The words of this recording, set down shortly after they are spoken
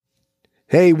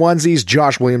Hey, onesies,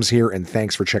 Josh Williams here, and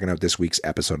thanks for checking out this week's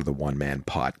episode of the One Man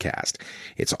Podcast.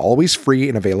 It's always free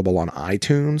and available on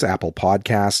iTunes, Apple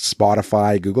Podcasts,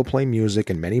 Spotify, Google Play Music,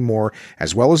 and many more,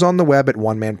 as well as on the web at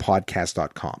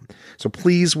onemanpodcast.com. So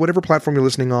please, whatever platform you're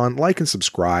listening on, like and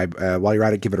subscribe. While you're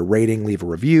at it, give it a rating, leave a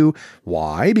review.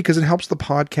 Why? Because it helps the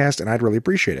podcast, and I'd really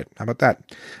appreciate it. How about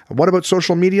that? What about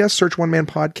social media? Search One Man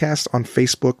Podcast on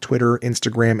Facebook, Twitter,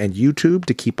 Instagram, and YouTube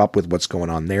to keep up with what's going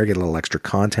on there. Get a little extra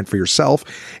content for yourself.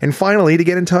 And finally, to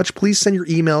get in touch, please send your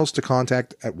emails to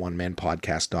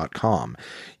contact@onemanpodcast.com.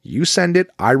 You send it,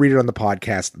 I read it on the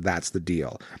podcast. That's the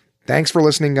deal. Thanks for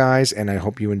listening, guys, and I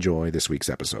hope you enjoy this week's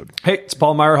episode. Hey, it's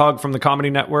Paul Meyerhog from the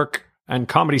Comedy Network and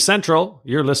Comedy Central.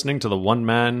 You're listening to the One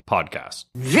Man Podcast.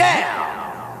 Yeah!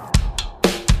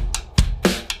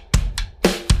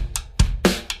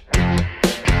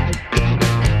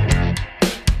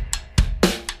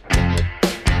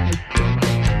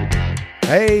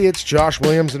 Hey, it's Josh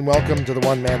Williams, and welcome to the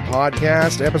One Man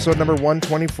Podcast, episode number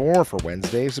 124 for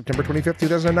Wednesday, September 25th,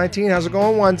 2019. How's it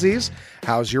going, onesies?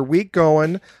 How's your week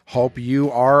going? Hope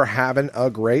you are having a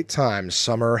great time.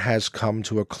 Summer has come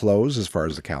to a close as far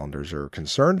as the calendars are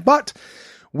concerned, but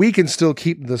we can still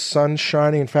keep the sun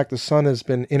shining. In fact, the sun has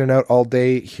been in and out all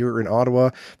day here in Ottawa.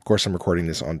 Of course, I'm recording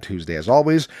this on Tuesday, as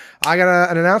always. I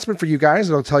got an announcement for you guys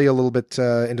that I'll tell you a little bit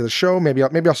into the show. Maybe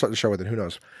I'll start the show with it. Who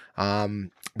knows?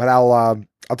 But I'll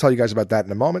tell you guys about that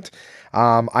in a moment.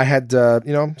 I had,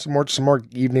 some more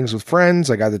evenings with friends.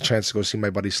 I got the chance to go see my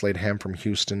buddy Slade Ham from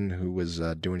Houston, who was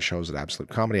doing shows at Absolute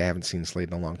Comedy. I haven't seen Slade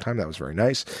in a long time. That was very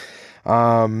nice.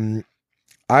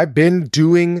 I've been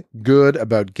doing good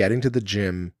about getting to the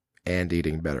gym and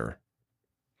eating better.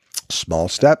 Small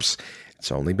steps.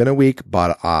 It's only been a week,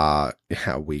 but a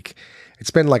week.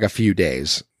 It's been like a few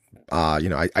days.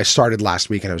 I started last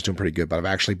week and I was doing pretty good, but I've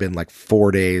actually been like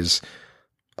 4 days,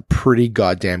 a pretty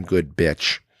goddamn good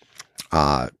bitch.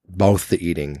 Both the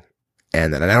eating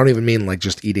and I don't even mean like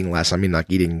just eating less. I mean like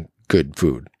eating good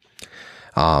food,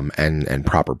 and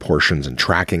proper portions and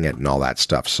tracking it and all that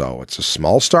stuff. So it's a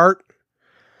small start.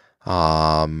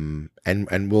 And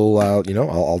we'll,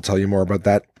 I'll tell you more about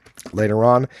that later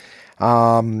on.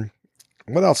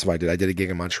 What else have I did? I did a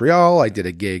gig in Montreal. I did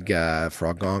a gig for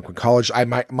Algonquin College.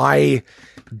 My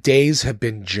days have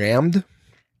been jammed,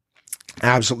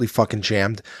 absolutely fucking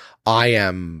jammed. I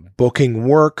am booking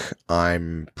work.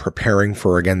 I'm preparing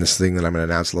for, again, this thing that I'm going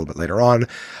to announce a little bit later on.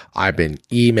 I've been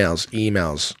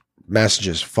emails,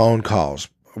 messages, phone calls,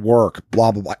 work,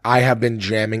 blah, blah, blah. I have been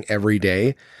jamming every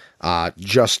day.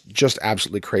 Just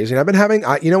absolutely crazy. And I've been having,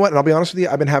 you know what? And I'll be honest with you,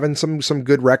 I've been having some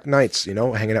good rec nights,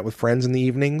 hanging out with friends in the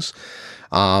evenings.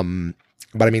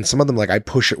 But I mean, some of them, like, I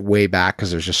push it way back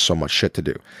because there's just so much shit to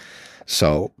do.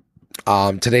 So,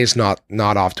 today's not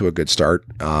off to a good start.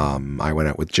 I went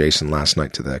out with Jason last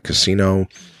night to the casino.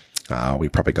 We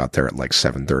probably got there at like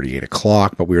 7:30, 8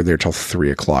 o'clock, but we were there till 3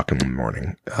 o'clock in the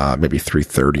morning, maybe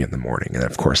 3:30 in the morning. And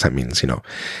of course that means,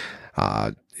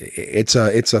 it's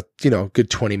a good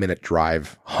 20-minute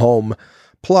drive home,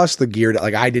 plus the gear.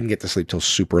 Like, I didn't get to sleep till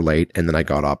super late, and then I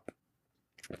got up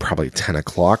probably 10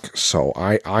 o'clock. So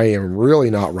I am really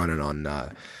not running on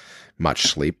much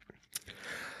sleep.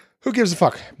 Who gives a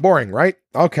fuck? Boring, right?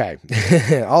 Okay.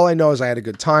 All I know is I had a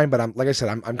good time, but I'm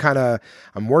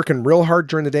working real hard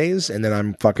during the days, and then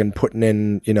I'm fucking putting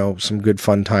in, some good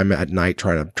fun time at night,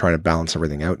 trying to balance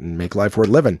everything out and make life worth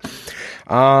living.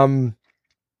 And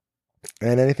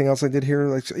anything else I did here?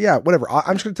 Whatever.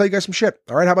 I'm just going to tell you guys some shit.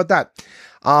 All right. How about that?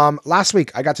 Last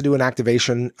week I got to do an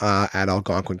activation, at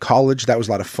Algonquin College. That was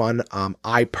a lot of fun.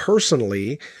 I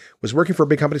personally was working for a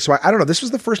big company. So I don't know. This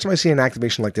was the first time I seen an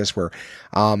activation like this where,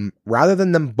 rather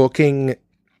than them booking,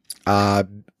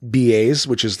 BAs,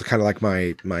 which is kind of like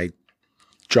my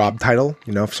job title,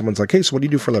 if someone's like, hey, so what do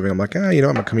you do for a living? I'm like,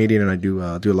 I'm a comedian and I do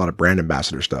a lot of brand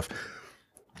ambassador stuff.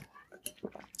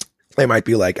 They might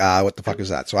be like, what the fuck is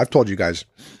that? So I've told you guys,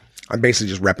 I'm basically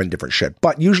just repping different shit,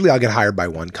 but usually I'll get hired by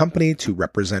one company to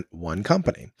represent one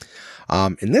company.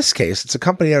 In this case, it's a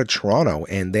company out of Toronto,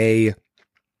 and I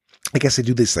guess they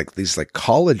do these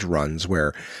college runs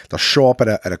where they'll show up at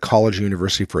a college or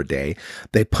university for a day.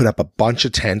 They put up a bunch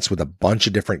of tents with a bunch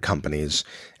of different companies,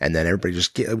 and then everybody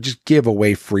just give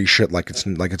away free shit like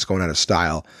it's going out of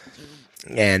style.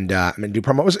 And do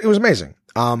promo. It was amazing.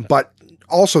 But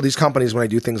also these companies, when I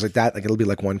do things like that, like it'll be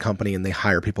like one company and they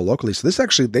hire people locally. So this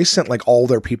actually, they sent like all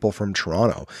their people from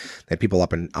Toronto. They had people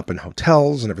up in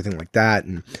hotels and everything like that.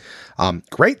 And,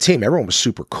 great team. Everyone was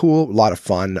super cool. A lot of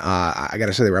fun. I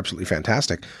gotta say they were absolutely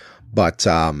fantastic, but,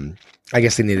 I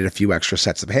guess they needed a few extra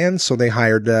sets of hands. So they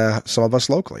hired, some of us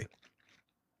locally,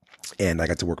 and I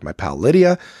got to work with my pal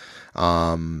Lydia.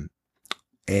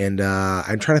 And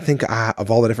I'm trying to think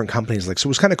of all the different companies. Like, so it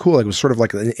was kind of cool. Like, it was sort of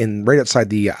like in right outside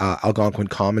the Algonquin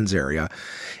Commons area,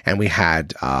 and we had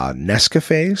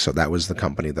Nescafe. So that was the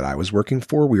company that I was working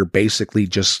for. We were basically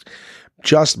just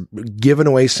giving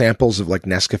away samples of like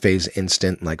Nescafe's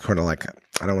instant, like kind of like,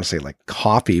 I don't want to say like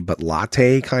coffee, but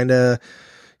latte kind of,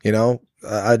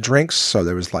 drinks. So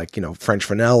there was like, French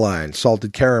vanilla and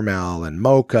salted caramel and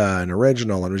mocha and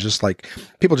original. And it was just like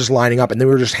people just lining up, and then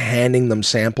we were just handing them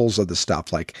samples of the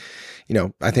stuff. Like,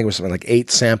 I think it was something like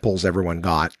 8 samples everyone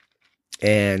got.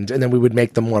 And then we would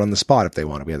make them one on the spot if they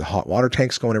wanted. We had the hot water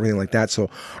tanks going, everything like that. So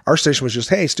our station was just,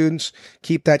 hey, students,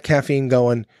 keep that caffeine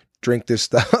going, drink this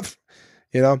stuff.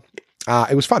 It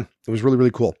was fun. It was really,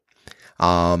 really cool.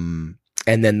 And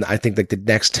then I think like the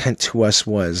next tent to us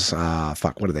was,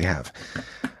 what do they have?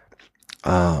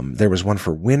 There was one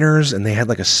for winners, and they had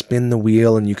like a spin the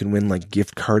wheel, and you can win like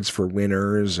gift cards for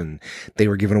winners, and they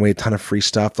were giving away a ton of free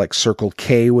stuff. Like Circle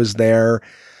K was there.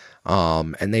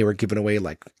 And they were giving away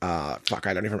like, I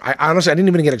honestly, I didn't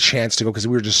even get a chance to go because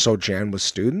we were just so jammed with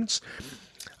students.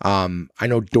 I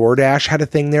know DoorDash had a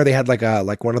thing there. They had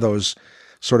like one of those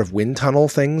sort of wind tunnel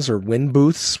things or wind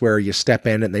booths where you step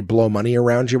in and they blow money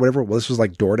around you or whatever. Well, this was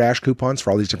like DoorDash coupons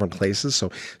for all these different places.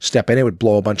 So step in, it would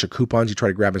blow a bunch of coupons. You try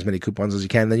to grab as many coupons as you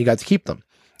can, and then you got to keep them.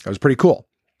 That was pretty cool.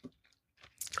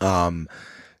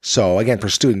 So again, for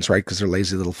students, right? Cause they're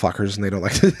lazy little fuckers and they don't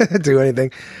like to do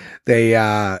anything. They,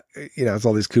 it's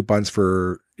all these coupons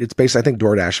for, it's based, I think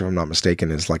DoorDash, if I'm not mistaken,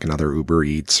 is like another Uber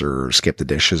Eats or Skip the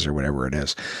Dishes or whatever it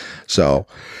is. So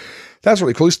that's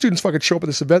really cool. These students fucking show up at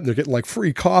this event and they're getting like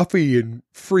free coffee and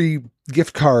free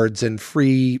gift cards and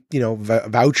free,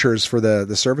 vouchers for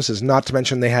the services. Not to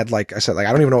mention they had, like I said, like,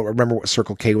 I don't even remember what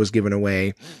Circle K was giving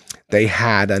away. They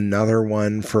had another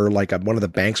one for like one of the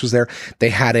banks was there. They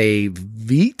had a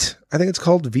Veet, I think it's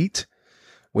called Veet,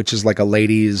 which is like a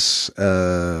ladies,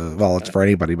 well, it's for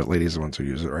anybody, but ladies are the ones who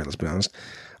use it, right? Let's be honest.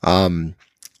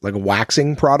 Like a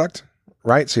waxing product,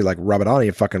 right? So you like rub it on and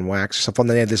you fucking wax stuff on.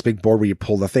 Then they had this big board where you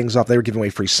pull the things off. They were giving away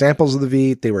free samples of the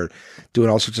Veet. They were doing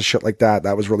all sorts of shit like that.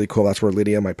 That was really cool. That's where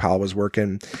Lydia, my pal, was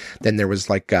working. Then there was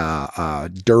like,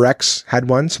 Durex had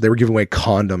one. So they were giving away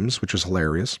condoms, which was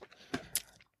hilarious.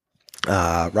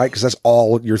 Right? Cause that's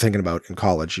all you're thinking about in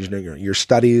college, your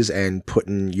studies and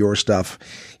putting your stuff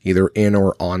either in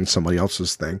or on somebody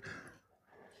else's thing.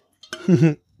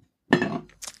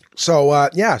 So,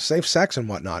 safe sex and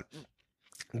whatnot,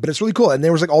 but it's really cool. And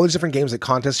there was like all these different games, like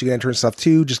contests you can enter and stuff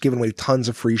too, just giving away tons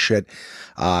of free shit.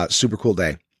 Super cool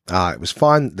day. It was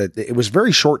fun. It was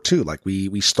very short too. Like we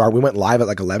went live at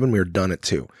like 11. We were done at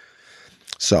 2.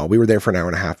 So we were there for an hour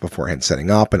and a half beforehand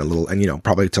setting up and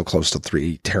probably till close to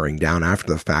 3 tearing down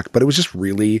after the fact. But it was just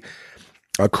really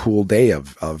a cool day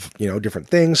of different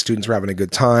things. Students were having a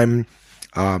good time.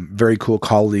 Very cool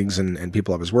colleagues and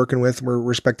people I was working with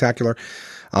were spectacular.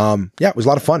 It was a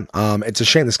lot of fun. It's a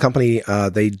shame this company,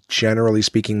 they generally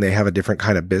speaking, they have a different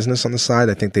kind of business on the side.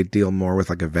 I think they deal more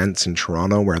with like events in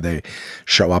Toronto where they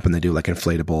show up and they do like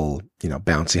inflatable,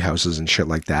 bouncy houses and shit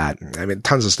like that. I mean,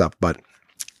 tons of stuff, but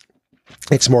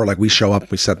it's more like we show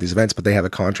up, we set these events, but they have a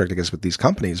contract, I guess, with these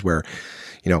companies where,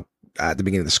 at the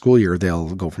beginning of the school year,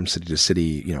 they'll go from city to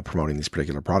city, promoting these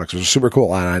particular products, which is super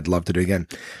cool. And I'd love to do it again.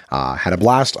 Had a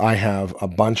blast. I have a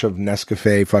bunch of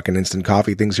Nescafe fucking instant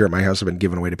coffee things here at my house I've been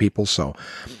giving away to people. So,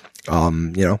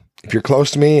 if you're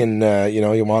close to me and,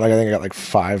 you want, I think I got like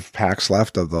 5 packs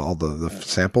left of all the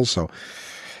samples. So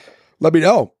let me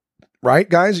know. Right,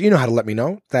 guys? You know how to let me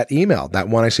know. That email, that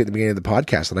one I say at the beginning of the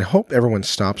podcast, and I hope everyone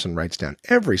stops and writes down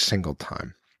every single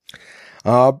time.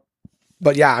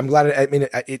 But yeah, I'm glad.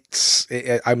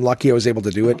 I'm lucky I was able to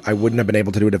do it. I wouldn't have been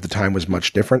able to do it if the time was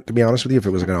much different, to be honest with you, if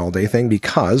it was like an all day thing,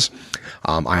 because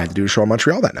I had to do a show in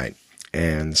Montreal that night.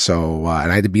 And so,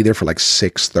 and I had to be there for like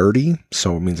 6:30.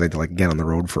 So it means I had to like get on the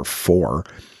road for 4,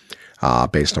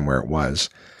 based on where it was.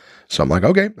 So I'm like,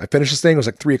 okay, I finished this thing. It was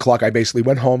like 3:00. I basically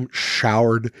went home,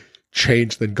 showered,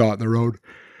 changed, then got on the road.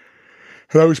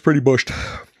 And I was pretty bushed.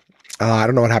 I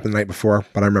don't know what happened the night before,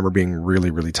 but I remember being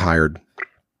really, really tired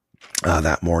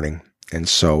that morning. And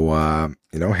so,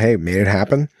 hey, made it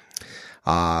happen.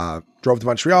 Drove to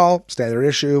Montreal, standard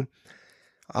issue.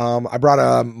 I brought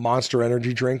a Monster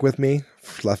Energy drink with me,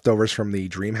 leftovers from the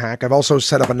DreamHack. I've also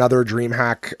set up another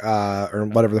DreamHack, or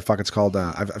whatever the fuck it's called.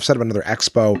 I've set up another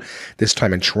expo, this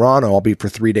time in Toronto. I'll be for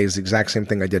 3 days, the exact same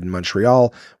thing I did in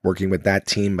Montreal, working with that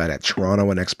team, but at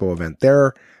Toronto, an expo event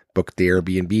there, booked the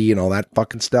Airbnb and all that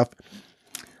fucking stuff.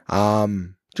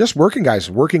 Just working,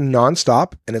 guys, working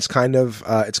nonstop. And it's kind of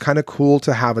cool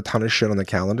to have a ton of shit on the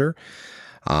calendar.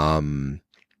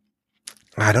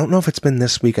 I don't know if it's been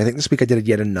this week. I think this week I did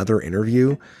yet another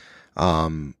interview.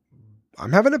 I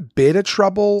I'm having a bit of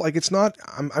trouble. Like it's not,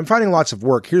 I'm finding lots of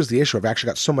work. Here's the issue. I've actually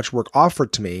got so much work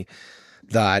offered to me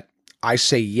that I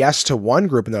say yes to one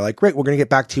group and they're like, great, we're going to get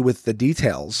back to you with the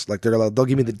details. Like they'll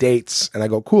give me the dates and I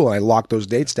go, cool. And I lock those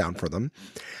dates down for them.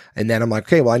 And then I'm like,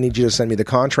 okay, well, I need you to send me the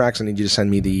contracts. I need you to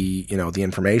send me the, the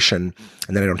information.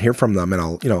 And then I don't hear from them and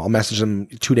I'll message them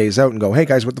 2 days out and go, hey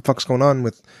guys, what the fuck's going on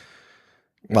with,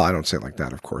 well, I don't say it like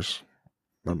that, of course.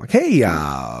 But I'm like, hey,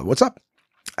 what's up?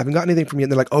 I haven't got anything from you.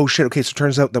 And they're like, oh shit. Okay. So it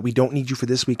turns out that we don't need you for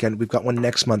this weekend. We've got one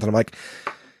next month. And I'm like,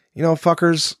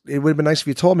 fuckers, it would have been nice if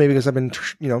you told me because I've been,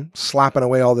 slapping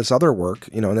away all this other work,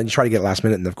 and then you try to get it last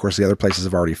minute. And of course the other places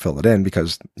have already filled it in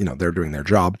because, they're doing their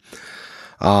job.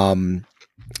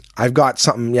 I've got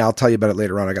something. Yeah. I'll tell you about it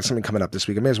later on. I got something coming up this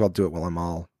week. I may as well do it while I'm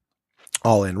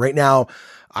all in. Right now,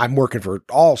 I'm working for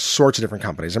all sorts of different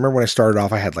companies. I remember when I started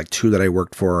off, I had like 2 that I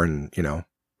worked for and,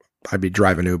 I'd be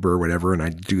driving Uber or whatever, and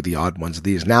I'd do the odd ones of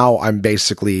these. Now I'm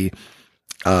basically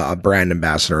a brand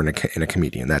ambassador and a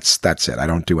comedian. That's it. I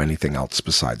don't do anything else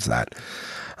besides that.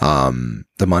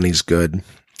 The money's good,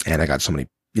 and I got so many,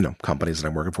 companies that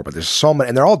I'm working for, but there's so many,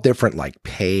 and they're all different, like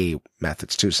pay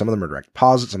methods too. Some of them are direct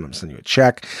deposit, some of them send you a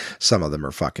check, some of them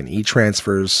are fucking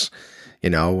e-transfers.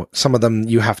 Some of them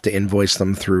you have to invoice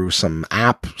them through some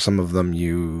app. Some of them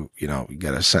you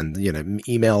gotta send,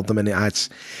 email them, and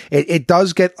it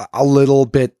does get a little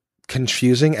bit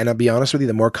confusing. And I'll be honest with you,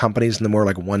 the more companies and the more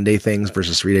like 1-day things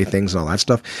versus 3-day things and all that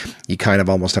stuff, you kind of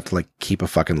almost have to like keep a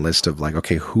fucking list of like,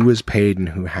 okay, who is paid and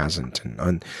who hasn't.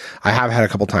 And I have had a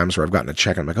couple times where I've gotten a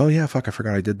check and I'm like, oh yeah, fuck, I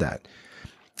forgot I did that.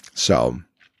 So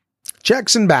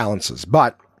checks and balances,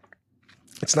 but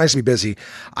it's nice to be busy.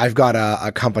 I've got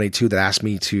a company too that asked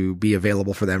me to be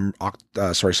available for them,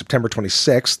 September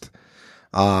 26th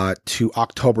to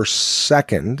October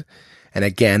 2nd. And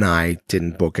again, I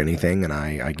didn't book anything and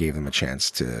I gave them a chance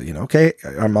to, okay,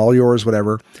 I'm all yours,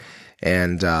 whatever.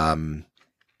 And then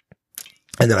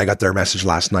I got their message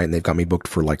last night and they've got me booked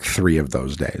for like 3 of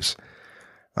those days.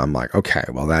 I'm like, okay,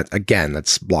 well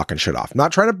that's blocking shit off.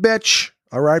 Not trying to bitch.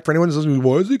 All right. For anyone who says,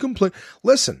 why is he complaining?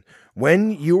 Listen.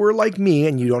 When you are like me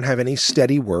and you don't have any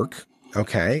steady work,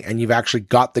 okay, and you've actually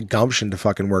got the gumption to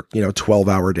fucking work,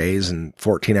 12-hour days and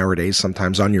 14-hour days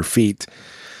sometimes on your feet,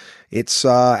 it's,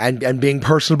 and being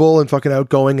personable and fucking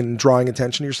outgoing and drawing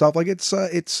attention to yourself, like it's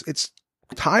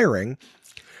tiring.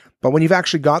 But when you've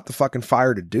actually got the fucking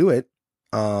fire to do it,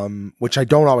 which I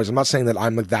don't always, I'm not saying that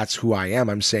I'm like, that's who I am.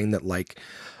 I'm saying that like,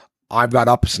 I've got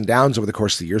ups and downs over the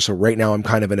course of the year. So right now I'm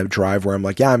kind of in a drive where I'm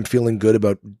like, yeah, I'm feeling good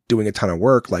about doing a ton of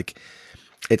work. Like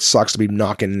it sucks to be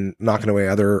knocking away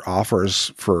other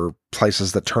offers for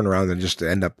places that turn around and just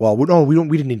end up, well, no, we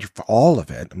didn't need you for all of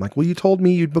it. I'm like, well, you told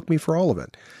me you'd book me for all of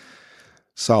it.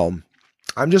 So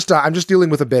I'm just dealing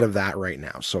with a bit of that right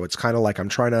now. So it's kind of like I'm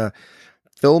trying to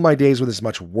fill my days with as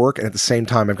much work. And at the same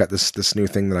time, I've got this new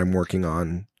thing that I'm working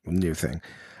on,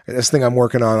 This thing I'm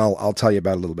working on, I'll tell you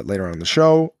about a little bit later on in the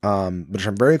show, which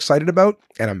I'm very excited about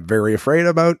and I'm very afraid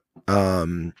about,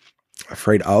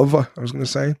 afraid of, I was going to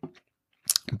say,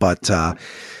 but,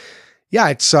 yeah,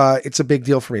 it's a big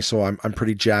deal for me. So I'm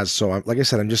pretty jazzed. So like I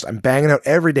said, I'm banging out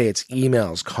every day. It's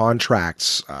emails,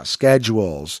 contracts,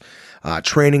 schedules,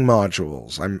 training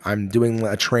modules. I'm doing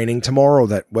a training tomorrow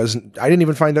that I didn't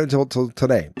even find out until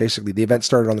today. Basically, the event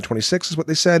started on the 26th is what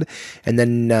they said. And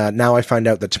then, now I find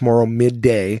out that tomorrow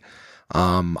midday,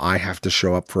 I have to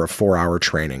show up for a 4-hour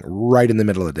training right in the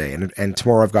middle of the day. And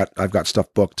tomorrow I've got stuff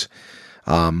booked.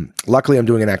 Luckily I'm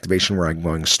doing an activation where I'm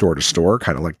going store to store,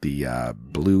 kind of like the,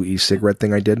 blue e-cigarette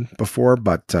thing I did before.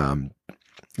 But,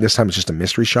 this time it's just a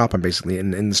mystery shop. I'm basically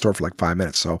in the store for like 5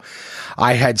 minutes. So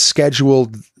I had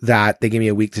scheduled that. They gave me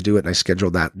a week to do it. And I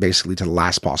scheduled that basically to the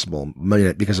last possible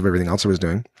minute because of everything else I was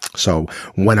doing. So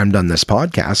when I'm done this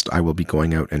podcast, I will be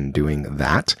going out and doing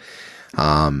that. But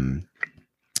I'm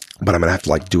going to have to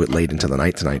like do it late into the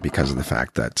night tonight because of the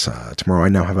fact that, tomorrow I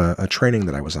now have a training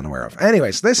that I was unaware of.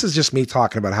 Anyways, this is just me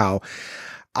talking about how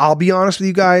I'll be honest with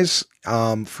you guys.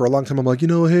 For a long time, I'm like, hey,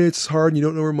 it's hard and you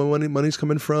don't know where my money's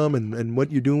coming from and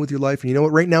what you're doing with your life. And you know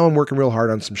what? Right now I'm working real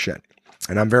hard on some shit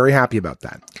and I'm very happy about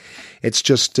that. It's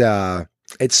just,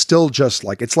 it's still just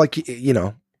like, it's like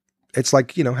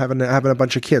having a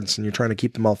bunch of kids and you're trying to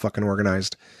keep them all fucking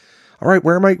organized. All right,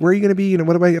 where are you going to be?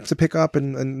 What do I have to pick up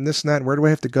and this and that? And where do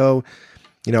I have to go?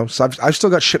 So I've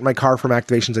still got shit in my car from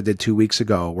activations I did 2 weeks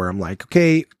ago where I'm like,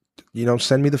 okay,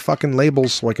 send me the fucking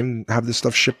labels so I can have this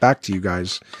stuff shipped back to you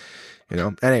guys.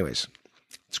 Anyways,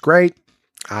 it's great.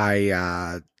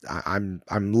 I'm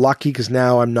lucky because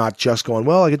now I'm not just going,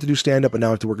 well, I get to do stand up and now I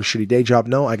have to work a shitty day job.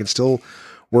 No, I can still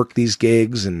work these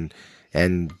gigs and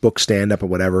book stand up or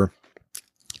whatever.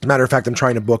 As a matter of fact, I'm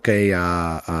trying to book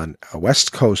a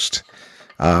West Coast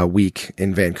week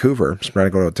in Vancouver. So I'm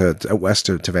going to go to west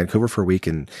to Vancouver for a week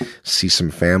and see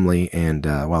some family. And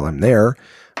while I'm there,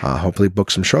 hopefully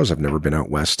book some shows. I've never been out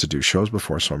west to do shows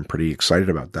before, so I'm pretty excited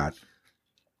about that.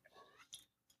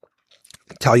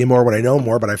 Tell you more when I know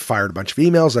more, but I've fired a bunch of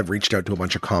emails. I've reached out to a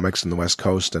bunch of comics in the West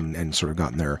Coast and sort of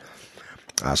gotten their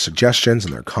suggestions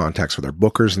and their contacts with their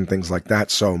bookers and things like that.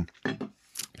 So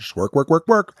just work.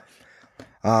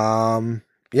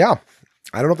 Yeah.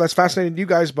 I don't know if that's fascinating to you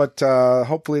guys, but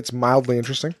hopefully it's mildly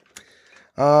interesting.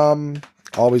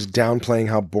 Always downplaying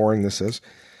how boring this is.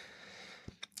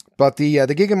 But the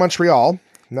gig in Montreal,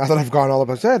 now that I've gone all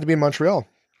about it, to be in Montreal,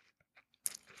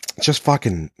 it's just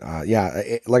fucking,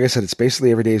 like I said, it's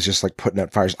basically every day is just like putting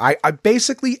out fires. I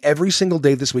basically every single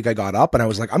day this week I got up and I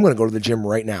was like, I'm going to go to the gym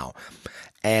right now.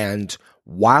 And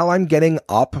while I'm getting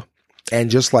up and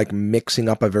just like mixing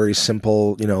up a very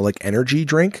simple, like energy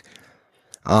drink,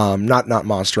 not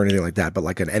Monster or anything like that, but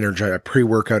like a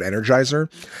pre-workout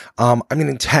Energizer. I'm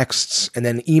getting texts and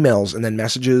then emails and then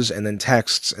messages and then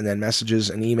texts and then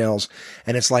messages and emails.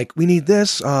 And it's like, we need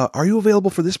this. Are you available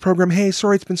for this program? Hey,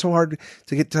 sorry, it's been so hard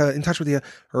to get in touch with you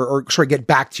or get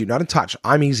back to you. Not in touch.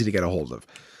 I'm easy to get a hold of.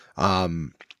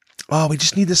 Oh, we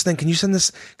just need this thing. Can you send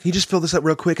this? Can you just fill this out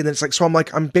real quick? And then it's like, so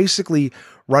I'm basically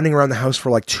running around the house for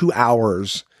like 2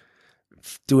 hours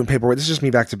doing paperwork. This is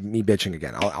just back to me bitching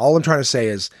again. All I'm trying to say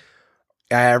is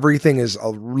everything is a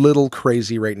little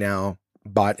crazy right now,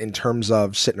 but in terms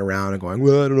of sitting around and going,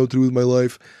 well, I don't know what to do with my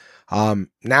life.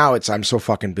 Now I'm so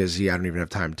fucking busy. I don't even have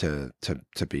time to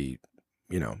be,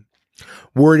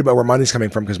 worried about where money's coming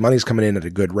from because money's coming in at a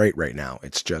good rate right now.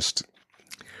 It's just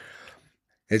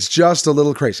a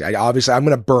little crazy. Obviously I'm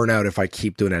going to burn out if I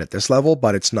keep doing it at this level,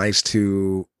 but it's nice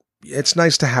to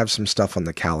have some stuff on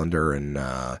the calendar and,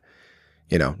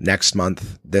 next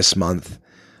month, this month,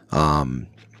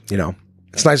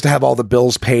 it's nice to have all the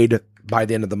bills paid by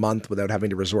the end of the month without having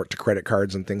to resort to credit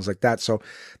cards and things like that. So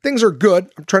things are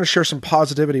good. I'm trying to share some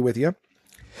positivity with you.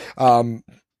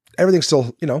 Everything's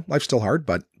still, life's still hard,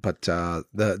 but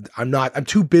I'm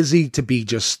too busy to be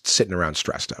just sitting around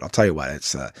stressed out. I'll tell you what,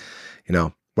 it's,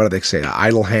 what do they say?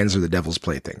 Idle hands are the devil's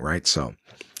plaything, right? So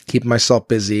keeping myself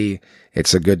busy,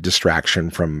 it's a good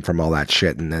distraction from all that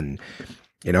shit. And then,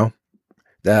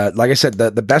 like I said,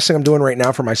 the best thing I'm doing right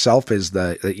now for myself is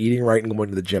the eating right and going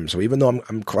to the gym. So even though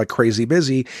I'm like crazy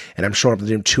busy and I'm showing up to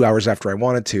the gym 2 hours after I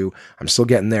wanted to, I'm still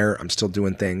getting there. I'm still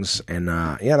doing things. And,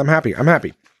 I'm happy. I'm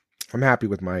happy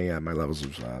with my levels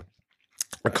of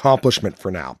accomplishment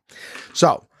for now.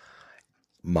 So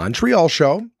Montreal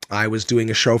show. I was doing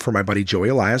a show for my buddy Joey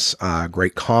Elias,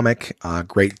 great comic,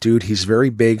 great dude. He's very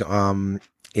big, in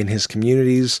his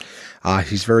communities.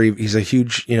 He's a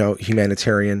huge,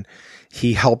 humanitarian.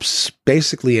 He helps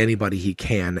basically anybody he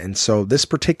can. And so this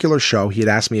particular show, he had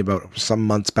asked me about some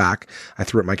months back. I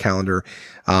threw it in my calendar.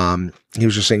 He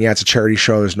was just saying, yeah, it's a charity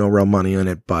show. There's no real money in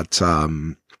it, but,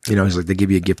 he's like, they give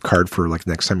you a gift card for like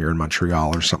next time you're in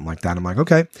Montreal or something like that. I'm like,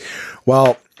 okay,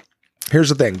 well, here's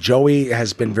the thing. Joey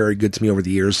has been very good to me over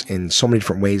the years in so many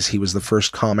different ways. He was the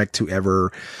first comic to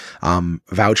ever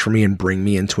vouch for me and bring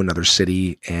me into another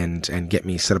city and get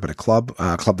me set up at a club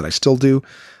that I still do.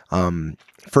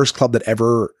 First club that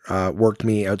ever worked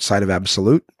me outside of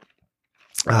Absolute,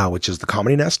 which is the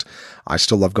Comedy Nest. I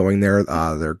still love going there.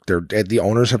 The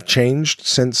owners have changed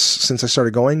since I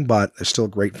started going, but they're still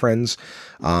great friends.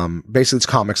 Basically, it's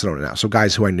comics that own it now. So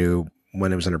guys who I knew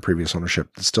when it was under previous ownership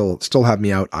still have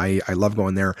me out. I love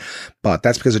going there, but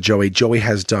that's because of Joey. Joey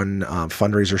has done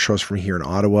fundraiser shows for me here in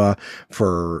Ottawa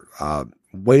for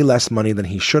way less money than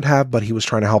he should have, but he was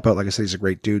trying to help out. Like I said, he's a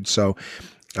great dude. So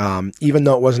even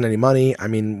though it wasn't any money, I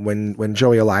mean, when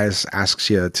Joey Elias asks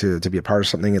you to be a part of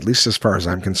something, at least as far as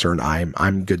I'm concerned,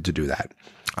 I'm good to do that.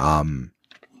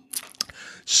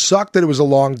 Sucked that it was a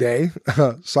long day.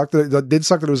 Sucked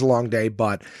that it was a long day,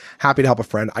 but happy to help a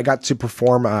friend. I got to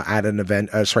perform at an event,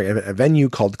 a venue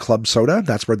called Club Soda.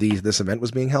 That's where this event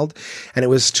was being held. And it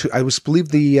was I believe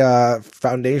the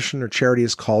foundation or charity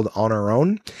is called On Our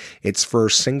Own. It's for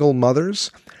single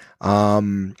mothers.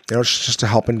 It's just to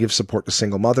help and give support to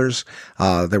single mothers.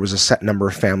 There was a set number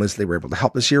of families they were able to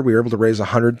help this year. We were able to raise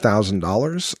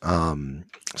 $100,000.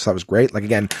 So that was great. Like,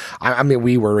 again, I mean,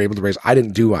 we were able to raise, I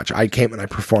didn't do much. I came and I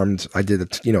performed. I did a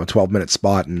 12-minute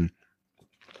spot and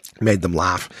made them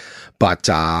laugh. But,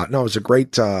 no, it was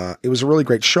it was a really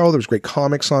great show. There was great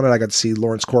comics on it. I got to see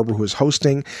Lawrence Korber, who was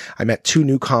hosting. I met 2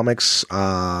 new comics.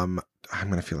 I'm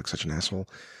going to feel like such an asshole.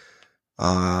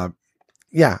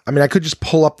 Yeah, I mean, I could just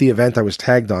pull up the event I was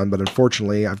tagged on, but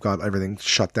unfortunately, I've got everything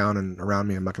shut down and around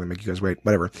me. I'm not going to make you guys wait.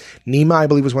 Whatever. Nima, I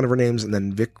believe, was one of her names, and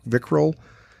then Vikrul.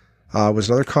 was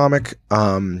another comic.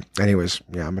 Anyways,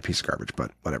 yeah, I'm a piece of garbage,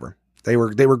 but whatever. They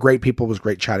were great people. It was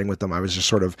great chatting with them. I was just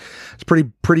sort of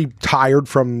pretty tired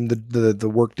from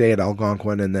the work day at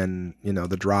Algonquin, and then, you know,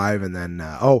 the drive, and then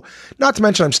not to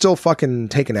mention I'm still fucking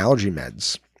taking allergy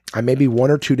meds. I may be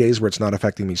 1 or 2 days where it's not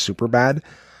affecting me super bad,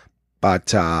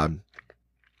 but I'm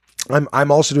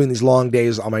also doing these long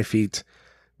days on my feet,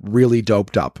 really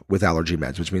doped up with allergy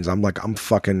meds, which means I'm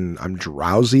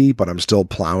drowsy, but I'm still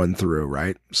plowing through,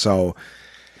 right? So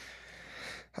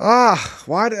why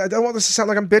I don't want this to sound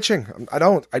like I'm bitching.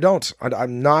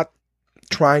 I'm not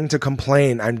trying to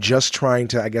complain. I'm just trying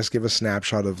to, I guess, give a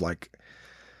snapshot of, like,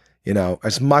 you know,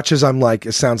 as much as I'm like,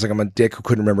 it sounds like I'm a dick who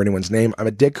couldn't remember anyone's name. I'm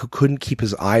a dick who couldn't keep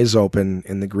his eyes open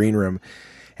in the green room.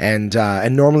 And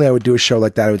normally I would do a show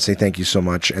like that. I would say, thank you so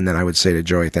much. And then I would say to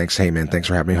Joey, thanks. Hey man, thanks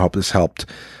for having me. Hope this helped.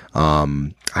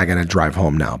 I gotta drive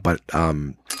home now. But,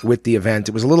 with the event,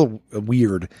 it was a little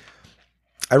weird.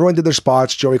 Everyone did their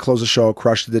spots. Joey closed the show,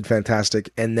 crushed it, did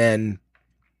fantastic. And then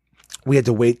we had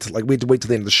to wait till the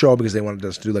end of the show because they wanted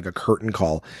us to do like a curtain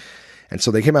call. And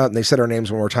so they came out and they said our names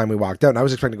one more time. We walked out, and I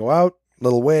was expecting to go out,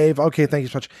 little wave. Okay, thank you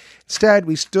so much. Instead,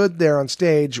 we stood there on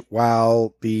stage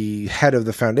while the head of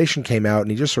the foundation came out,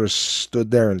 and he just sort of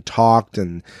stood there and talked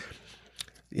and,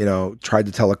 you know, tried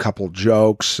to tell a couple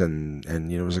jokes, and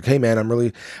you know, it was like, hey man,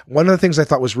 one of the things I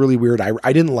thought was really weird.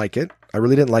 I didn't like it. I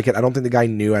really didn't like it. I don't think the guy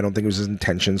knew. I don't think it was his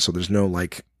intention. So there's no,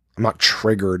 like, I'm not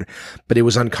triggered, but it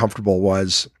was uncomfortable.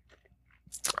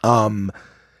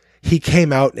 He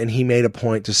came out and he made a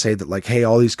point to say that, like, hey,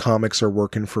 all these comics are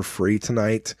working for free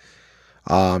tonight.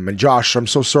 And Josh, I'm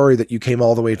so sorry that you came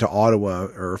all the way to Ottawa,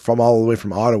 or all the way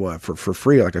from Ottawa for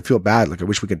free. Like, I feel bad. Like, I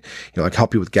wish we could, you know, like,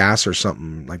 help you with gas or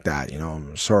something like that. You know,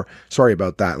 I'm sorry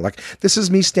about that. Like, this is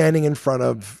me standing in front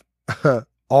of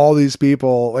all these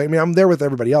people. I mean, I'm there with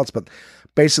everybody else, but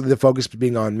basically the focus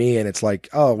being on me. And it's like,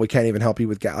 oh, we can't even help you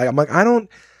with gas. Like, I'm like,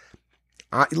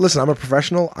 listen, I'm a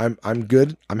professional. I'm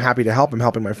good. I'm happy to help. I'm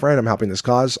helping my friend. I'm helping this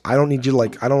cause. I don't need you,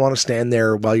 like, I don't want to stand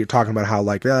there while you're talking about how,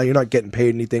 like, you're not getting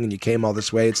paid anything and you came all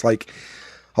this way. It's like,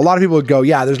 a lot of people would go,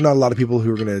 yeah, there's not a lot of people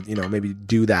who are going to, you know, maybe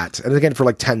do that. And again, for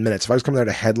like 10 minutes, if I was coming there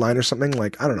to headline or something,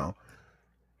 like, I don't know.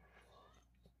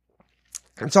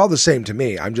 It's all the same to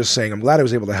me. I'm just saying, I'm glad I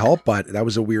was able to help, but that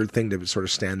was a weird thing to sort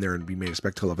of stand there and be made a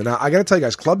spectacle of. And now I got to tell you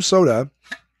guys, Club Soda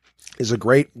is a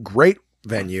great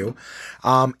venue.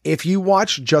 If you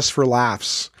watch Just for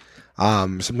Laughs,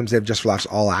 sometimes they have Just for Laughs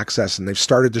All Access, and they've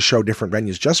started to show different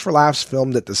venues. Just for Laughs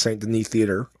filmed at the St. Denis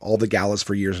Theater, all the galas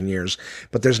for years and years.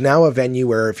 But there's now a venue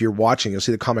where if you're watching, you'll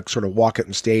see the comics sort of walk out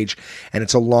on stage, and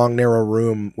it's a long, narrow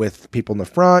room with people in the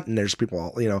front, and there's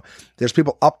people, you know, there's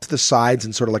people up to the sides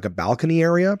in sort of like a balcony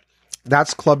area.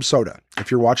 That's Club Soda. If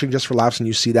you're watching Just for Laughs and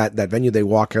you see that venue, they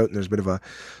walk out and there's a bit of a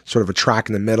sort of a track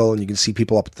in the middle and you can see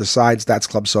people up at the sides. That's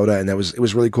Club Soda. And it was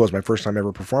really cool. It was my first time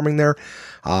ever performing there.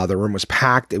 The room was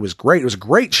packed. It was great. It was a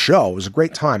great show. It was a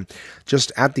great time.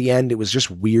 Just at the end, it was just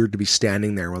weird to be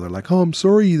standing there where they're like, oh, I'm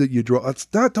sorry that you draw.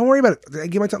 Don't worry about it.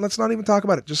 Give my time. Let's not even talk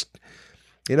about it. Just,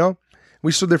 you know,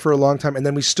 we stood there for a long time, and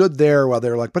then we stood there while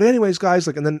they were like, but anyways, guys,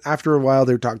 like, and then after a while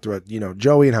they talked about, you know,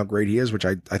 Joey and how great he is, which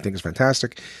I think is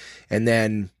fantastic. And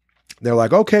then they're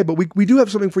like, okay, but we do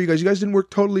have something for you guys. You guys didn't work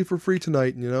totally for free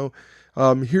tonight. You know,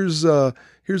 here's a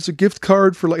gift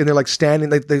card for, like, and they're like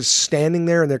they're standing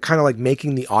there and they're kind of like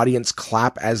making the audience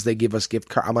clap as they give us gift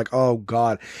card. I'm like, oh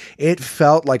God, it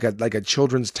felt like a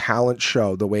children's talent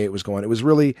show, the way it was going. It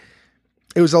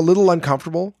was a little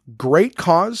uncomfortable. Great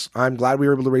cause. I'm glad we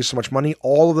were able to raise so much money.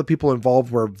 All of the people involved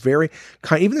were very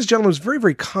kind. Even this gentleman was very,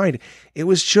 very kind. It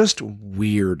was just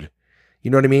weird. You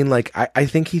know what I mean? Like, I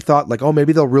think he thought, like, oh,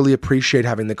 maybe they'll really appreciate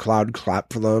having the crowd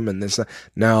clap for them and this.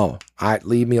 No,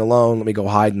 leave me alone. Let me go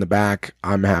hide in the back.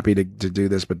 I'm happy to do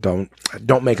this, but don't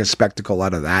make a spectacle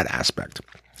out of that aspect.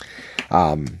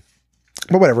 But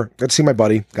whatever. Got to see my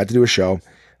buddy. Got to do a show.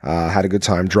 Had a good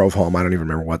time. Drove home. I don't even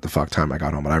remember what the fuck time I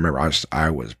got home, but I remember I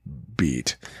was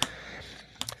beat.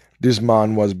 This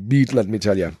man was beat, let me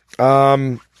tell you.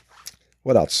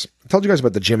 What else? I told you guys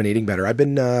about the gym and eating better. I've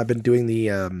been doing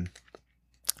the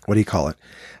what do you call it?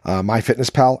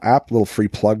 MyFitnessPal app, little free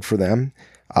plug for them.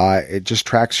 It just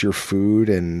tracks your food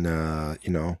and,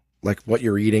 you know, like what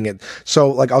you're eating.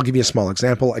 So, like, I'll give you a small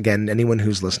example. Again, anyone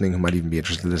who's listening who might even be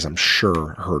interested in this, I'm sure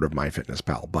heard of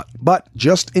MyFitnessPal. But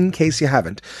just in case you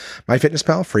haven't,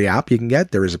 MyFitnessPal, free app you can get.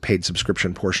 There is a paid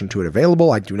subscription portion to it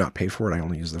available. I do not pay for it. I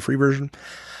only use the free version.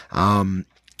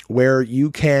 Where you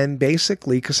can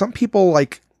basically, because some people,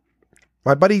 like,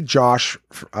 my buddy Josh,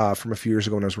 from a few years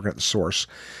ago when I was working at The Source,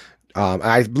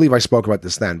 I believe I spoke about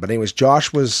this then, but anyways,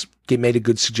 Josh made a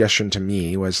good suggestion to me.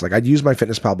 He was like, I'd used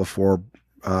MyFitnessPal before,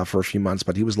 for a few months,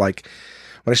 but he was like,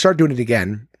 when I started doing it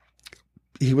again,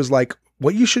 he was like,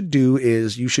 what you should do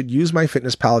is you should use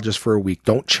MyFitnessPal just for a week.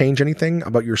 Don't change anything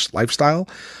about your lifestyle.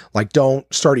 Like,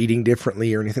 don't start eating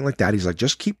differently or anything like that. He's like,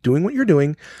 just keep doing what you're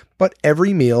doing, but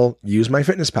every meal, use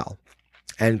MyFitnessPal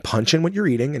and punch in what you're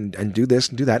eating and do this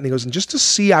and do that. And he goes, and just to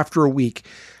see after a week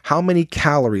how many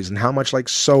calories and how much like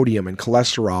sodium and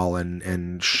cholesterol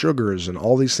and sugars and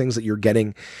all these things that you're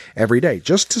getting every day,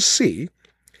 just to see.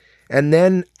 And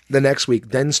then the next week,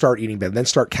 then start eating better, then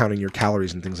start counting your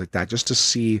calories and things like that, just to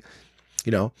see,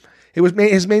 you know,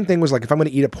 his main thing was like, if I'm going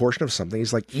to eat a portion of something,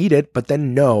 he's like, eat it, but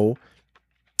then know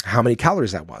how many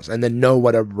calories that was, and then know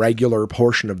what a regular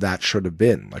portion of that should have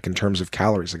been, like in terms of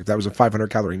calories. Like if that was a 500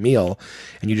 calorie meal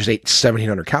and you just ate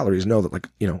 1,700 calories, know that, like,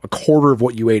 you know, a quarter of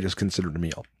what you ate is considered a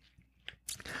meal.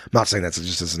 I'm not saying that's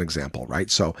just as an example, right?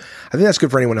 So I think that's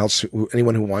good for anyone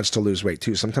who wants to lose weight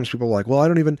too. Sometimes people are like,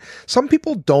 well, some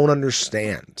people don't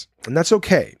understand, and that's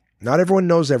okay. Not everyone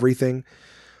knows everything,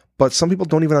 but some people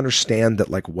don't even understand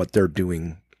that, like, what they're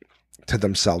doing to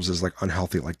themselves is like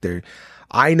unhealthy. Like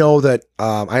I know that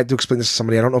I had to explain this to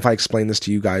somebody. I don't know if I explained this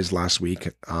to you guys last week.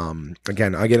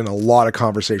 Again, I get in a lot of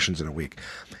conversations in a week.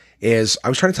 I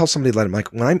was trying to tell somebody that I'm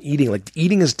like, when I'm eating, like,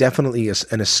 eating is definitely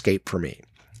an escape for me,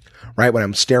 right? When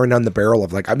I'm staring down the barrel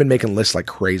of, like, I've been making lists like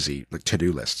crazy, like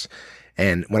to-do lists.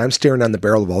 And when I'm staring down the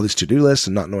barrel of all these to-do lists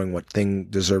and not knowing what thing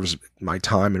deserves my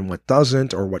time and what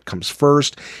doesn't, or what comes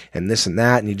first and this and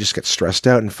that, and you just get stressed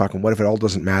out and fucking what if it all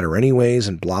doesn't matter anyways,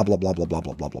 and blah, blah, blah, blah, blah,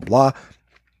 blah, blah, blah, blah.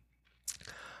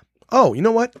 Oh, you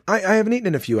know what? I haven't eaten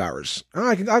in a few hours.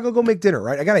 I'll go make dinner,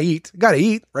 right? I gotta eat,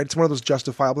 right? It's one of those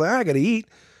justifiable, I gotta eat.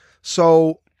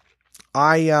 So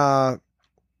I'd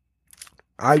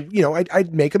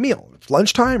make a meal. It's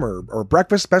lunchtime or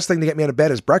breakfast. Best thing to get me out of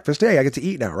bed is breakfast. Hey, I get to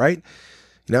eat now, right?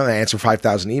 You know, I answer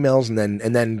 5,000 emails and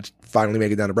then finally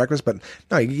make it down to breakfast. But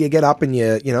no, you get up and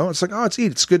it's like, oh, it's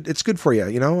eat. It's good. It's good for you.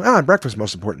 You know, breakfast,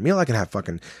 most important meal. I can have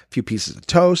fucking a few pieces of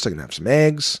toast. I can have some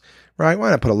eggs, right?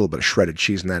 Why not put a little bit of shredded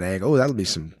cheese in that egg? Oh, that'll be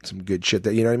some good shit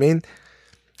that, you know what I mean?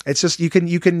 It's just, you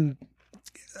can,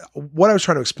 what I was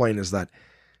trying to explain is that,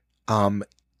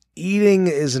 eating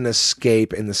is an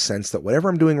escape in the sense that whatever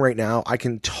I'm doing right now, I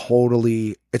can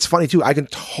totally, it's funny too, I can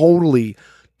totally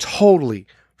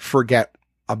forget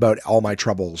about all my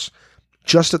troubles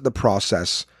just at the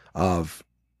process of,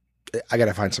 I got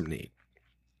to find something to eat,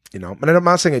 you know? And I'm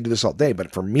not saying I do this all day,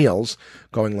 but for meals,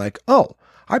 going like, oh,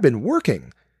 I've been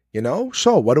working, you know?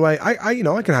 So what do I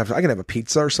can have a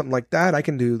pizza or something like that. I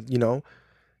can do, you know,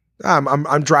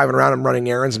 I'm driving around, I'm running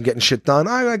errands, I'm getting shit done.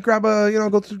 I grab go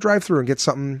through the drive-through and get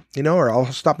something, you know, or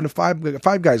I'll stop into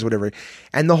Five Guys, whatever.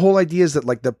 And the whole idea is that,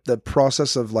 like, the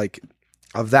process of, like,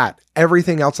 of that,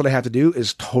 everything else that I have to do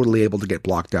is totally able to get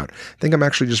blocked out. I think I'm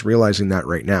actually just realizing that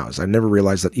right now, is I've never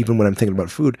realized that even when I'm thinking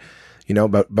about food, you know,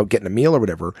 about getting a meal or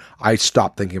whatever, I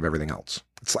stop thinking of everything else.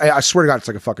 I swear to God, it's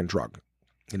like a fucking drug,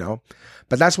 you know?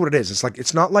 But that's what it is. It's like,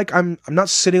 it's not like I'm not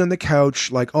sitting on the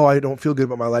couch like, oh, I don't feel good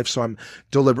about my life, so I'm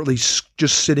deliberately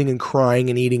just sitting and crying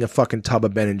and eating a fucking tub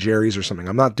of Ben & Jerry's or something.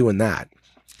 I'm not doing that.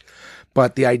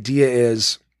 But the idea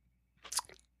is,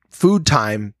 food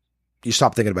time, you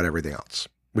stop thinking about everything else,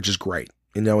 which is great.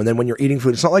 You know, and then when you're eating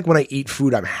food, it's not like when I eat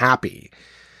food, I'm happy,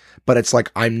 but it's like,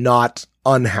 I'm not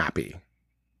unhappy.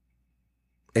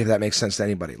 If that makes sense to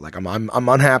anybody. Like, I'm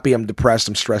unhappy, I'm depressed,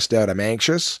 I'm stressed out, I'm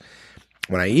anxious.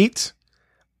 When I eat,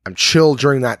 I'm chill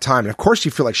during that time. And of course you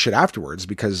feel like shit afterwards,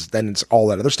 because then it's all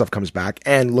that other stuff comes back.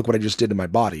 And look what I just did to my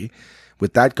body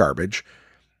with that garbage,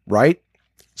 right?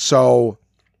 So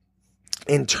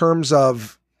in terms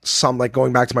of some, like,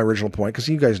 going back to my original point, because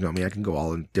you guys know me, I can go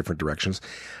all in different directions,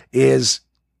 is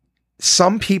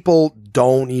some people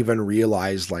don't even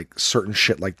realize, like, certain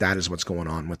shit like that is what's going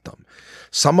on with them.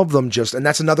 Some of them just, and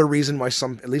that's another reason why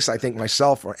some, at least I think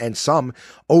myself and some,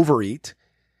 overeat.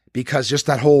 Because just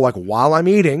that whole, like, while I'm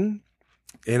eating,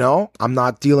 you know, I'm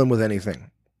not dealing with anything.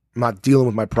 I'm not dealing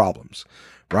with my problems,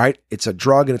 right? It's a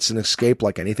drug and it's an escape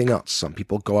like anything else. Some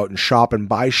people go out and shop and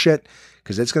buy shit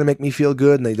because it's going to make me feel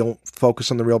good and they don't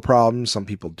focus on the real problems. Some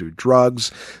people do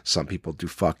drugs. Some people do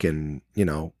fucking, you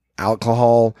know,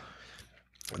 alcohol.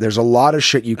 There's a lot of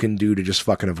shit you can do to just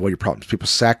fucking avoid your problems. People,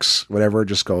 sex, whatever,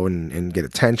 just go and get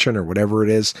attention or whatever it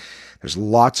is. There's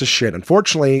lots of shit.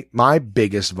 Unfortunately, my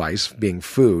biggest vice, being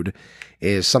food,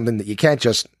 is something that you can't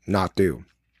just not do.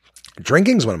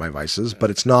 Drinking's one of my vices, but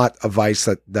it's not a vice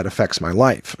that affects my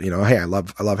life. You know, hey, I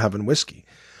love having whiskey,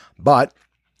 but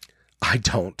I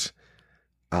don't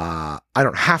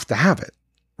have to have it,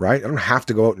 right? I don't have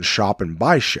to go out and shop and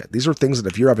buy shit. These are things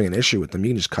that if you're having an issue with them,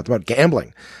 you can just cut them out.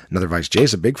 Gambling, another vice.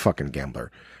 Jay's a big fucking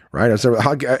gambler, right?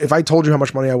 If I told you how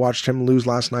much money I watched him lose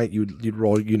last night, you'd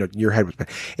roll, your head would.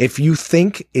 If you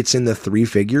think it's in the 3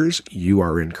 figures, you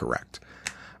are incorrect.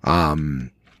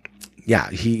 Yeah,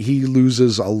 he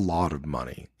loses a lot of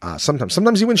money.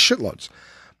 Sometimes he wins shitloads,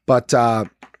 but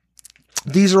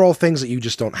these are all things that you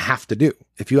just don't have to do.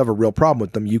 If you have a real problem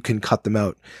with them, you can cut them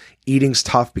out. Eating's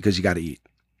tough because you got to eat.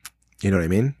 You know what I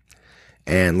mean?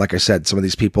 And like I said, some of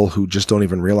these people who just don't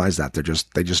even realize that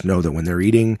they just know that when they're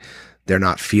eating, they're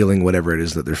not feeling whatever it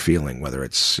is that they're feeling, whether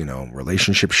it's,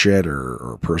 relationship shit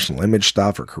or personal image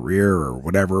stuff or career or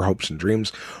whatever, hopes and dreams,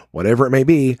 whatever it may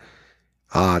be.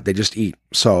 They just eat.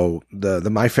 So the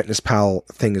MyFitnessPal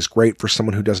thing is great for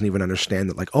someone who doesn't even understand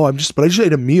that, like, oh, I just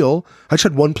ate a meal. I just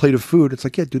had 1 plate of food. It's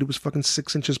like, yeah, dude, it was fucking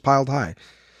 6 inches piled high.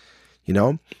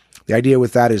 The idea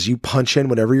with that is you punch in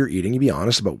whatever you're eating. You be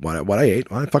honest about what I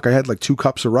ate. Well, I had like 2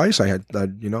 cups of rice. I had,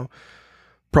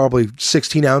 probably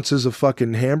 16 ounces of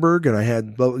fucking hamburger, and I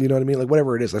had, you know what I mean? Like,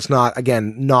 whatever it is. That's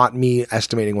not me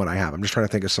estimating what I have. I'm just trying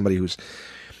to think of somebody who's,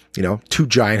 2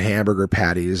 giant hamburger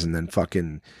patties and then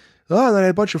fucking, oh, and then I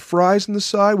had a bunch of fries on the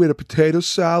side. We had a potato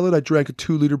salad. I drank a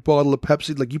 2-liter bottle of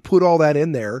Pepsi. Like, you put all that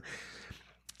in there,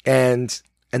 and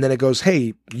then it goes,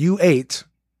 hey, you ate,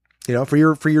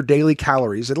 for your daily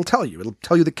calories. It'll tell you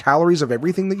the calories of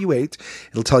everything that you ate.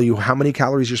 It'll tell you how many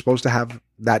calories you're supposed to have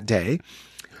that day.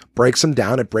 Breaks them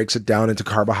down. It breaks it down into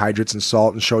carbohydrates and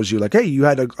salt and shows you, like, hey, you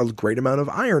had a great amount of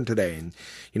iron today. And,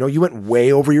 you went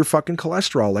way over your fucking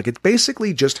cholesterol. Like, it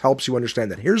basically just helps you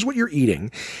understand that here's what you're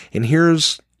eating, and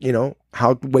here's,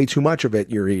 how way too much of it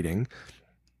you're eating.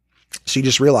 So you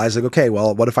just realize, like, okay,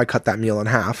 well, what if I cut that meal in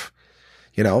half?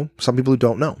 Some people who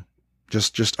don't know.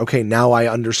 Just, okay, now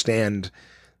I understand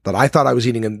that I thought I was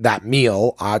eating that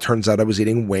meal. Turns out I was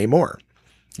eating way more.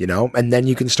 And then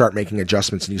you can start making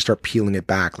adjustments and you start peeling it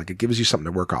back. Like, it gives you something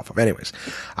to work off of. Anyways,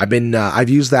 I've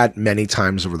used that many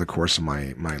times over the course of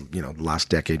my the last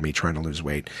decade, me trying to lose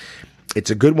weight.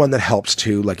 It's a good one that helps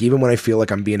too. Like, even when I feel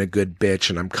like I'm being a good bitch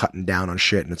and I'm cutting down on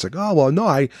shit and it's like, oh, well, no,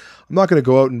 I'm not going to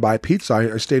go out and buy pizza.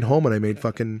 I stayed home and I made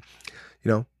fucking,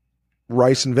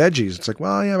 rice and veggies. It's like,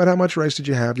 well, yeah, but how much rice did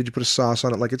you have? Did you put a sauce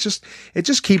on it? Like, it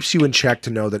just keeps you in check to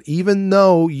know that even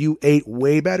though you ate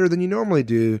way better than you normally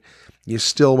do, you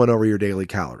still went over your daily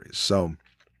calories. So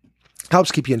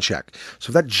helps keep you in check. So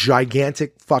if that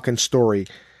gigantic fucking story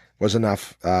was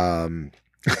enough, to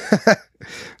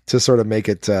sort of make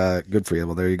it, good for you.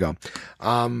 Well, there you go.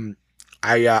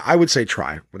 I would say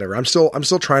try whatever. I'm still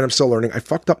trying. I'm still learning. I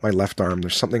fucked up my left arm.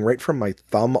 There's something right from my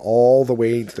thumb all the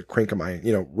way to the crank of my,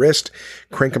 wrist,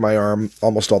 crank of my arm,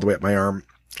 almost all the way up my arm.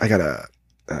 I got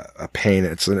a pain.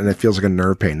 And it feels like a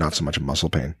nerve pain, not so much a muscle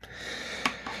pain.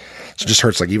 So it just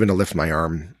hurts. Like, even to lift my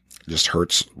arm just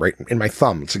hurts right in my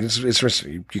thumb. It's just,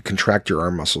 you contract your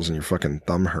arm muscles and your fucking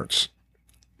thumb hurts.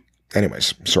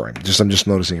 Anyways, sorry. I'm just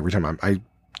noticing every time I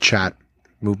chat,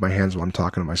 move my hands while I'm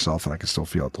talking to myself, and I can still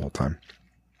feel it the whole time.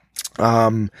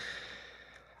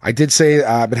 I did say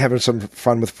I've been having some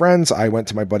fun with friends. I went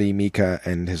to my buddy Mika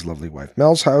and his lovely wife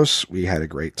Mel's house. We had a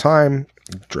great time.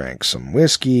 Drank some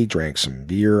whiskey, drank some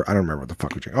beer. I don't remember what the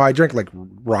fuck we drank. Oh, I drank like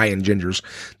rye and gingers.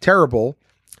 Terrible,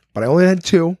 but I only had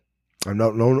 2. I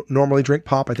don't normally drink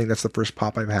pop. I think that's the first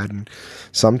pop I've had in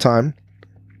some time.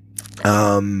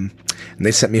 And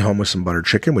they sent me home with some buttered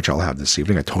chicken, which I'll have this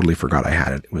evening. I totally forgot I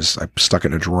had it. I stuck it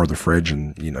in a drawer of the fridge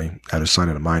and, out of sight,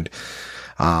 out of mind.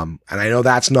 And I know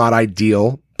that's not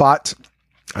ideal, but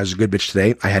I was a good bitch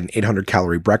today. I had an 800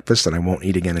 calorie breakfast that I won't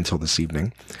eat again until this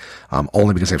evening.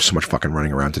 Only because I have so much fucking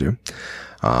running around to do.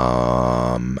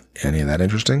 Any of that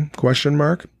interesting? Question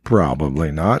mark?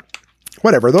 Probably not.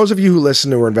 Whatever. Those of you who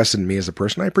listen who are invested in me as a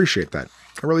person, I appreciate that.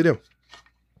 I really do.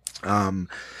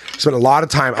 Spent a lot of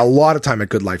time at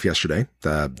Good Life yesterday,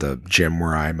 the gym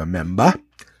where I'm a member.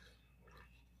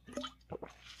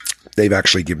 They've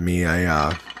actually given me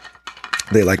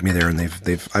they like me there, and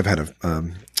I've had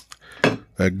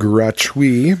a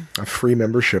gratuit, a free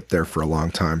membership there for a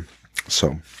long time.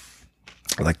 So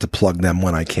I like to plug them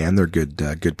when I can. They're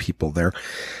good people there.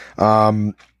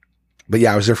 But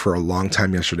yeah, I was there for a long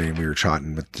time yesterday, and we were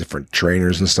chatting with different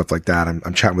trainers and stuff like that.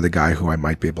 I'm chatting with a guy who I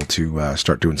might be able to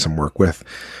start doing some work with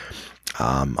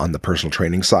on the personal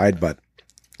training side. But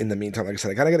in the meantime, like I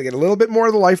said, I kind of got to get a little bit more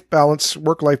of the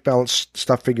work-life balance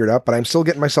stuff figured out. But I'm still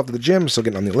getting myself to the gym, still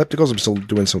getting on the ellipticals. I'm still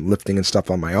doing some lifting and stuff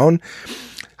on my own.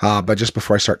 But just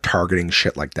before I start targeting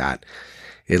shit like that,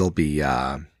 it'll be...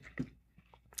 I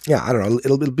don't know.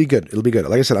 It'll be good. It'll be good.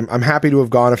 Like I said, I'm happy to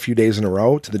have gone a few days in a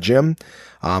row to the gym.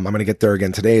 I'm going to get there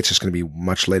again today. It's just going to be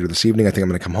much later this evening. I think I'm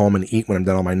going to come home and eat when I'm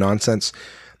done all my nonsense.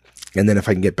 And then if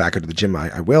I can get back into the gym,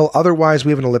 I will. Otherwise,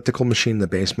 we have an elliptical machine in the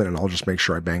basement, and I'll just make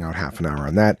sure I bang out half an hour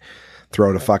on that.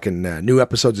 Throw the fucking new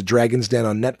episodes of Dragon's Den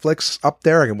on Netflix up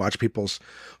there. I can watch people's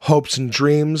hopes and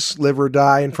dreams live or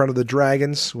die in front of the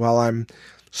dragons while I'm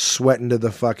sweating to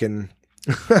the fucking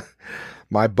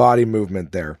my body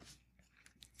movement there.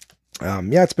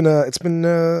 It's been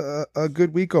a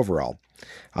good week overall.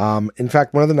 In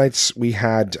fact, one of the nights we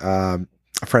had a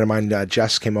friend of mine,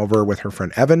 Jess, came over with her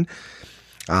friend Evan.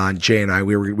 Jay and I,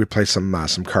 we played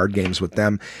some card games with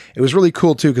them. It was really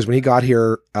cool too, because when he got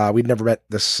here, we'd never met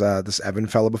this Evan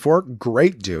fella before.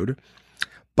 Great dude.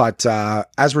 But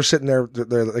as we're sitting there,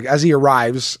 like, as he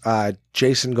arrives,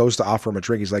 Jason goes to offer him a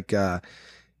drink. He's like, can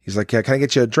I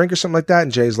get you a drink or something like that?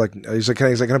 And Jay's like,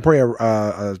 can I pour you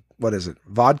a what is it,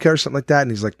 vodka or something like that?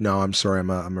 And he's like, no, I'm sorry, I'm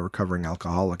a recovering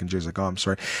alcoholic. And Jay's like, oh, I'm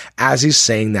sorry. As he's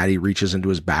saying that, he reaches into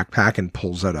his backpack and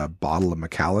pulls out a bottle of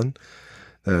Macallan.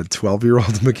 The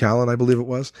 12-year-old Macallan, I believe it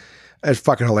was. It's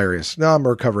fucking hilarious. No, I'm a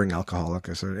recovering alcoholic.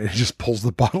 And he just pulls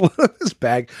the bottle out of his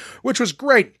bag, which was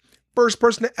great. First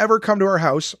person to ever come to our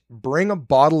house, bring a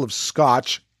bottle of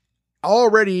scotch,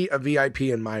 already a VIP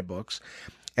in my books.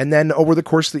 And then over the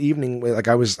course of the evening, like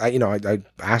I asked him,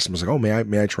 I was like, oh,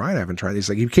 may I try it? I haven't tried it. He's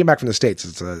like, he came back from the States.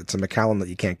 It's a Macallan that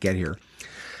you can't get here.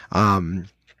 But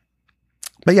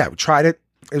yeah, we tried it.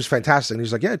 It was fantastic. And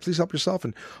he's like, yeah, please help yourself.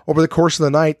 And over the course of the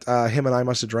night, him and I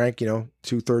must have drank,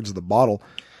 2/3 of the bottle,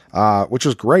 which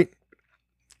was great.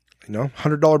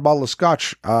 $100 bottle of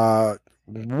scotch.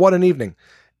 What an evening.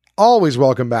 Always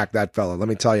welcome back, that fella, let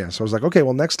me tell you. So I was like, okay,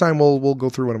 well, next time we'll go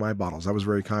through one of my bottles. That was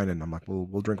very kind. And I'm like,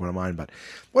 we'll drink one of mine. But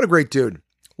what a great dude.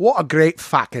 What a great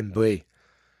fucking boy.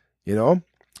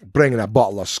 Bringing a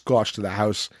bottle of scotch to the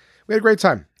house. We had a great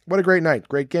time. What a great night.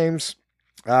 Great games.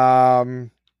 Yeah.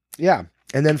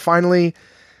 And then finally,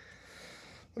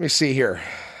 let me see here.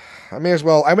 I may as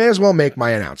well make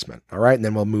my announcement. All right. And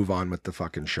then we'll move on with the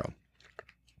fucking show.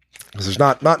 Because there's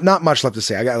not much left to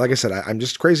say. Like I said, I'm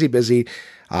just crazy busy.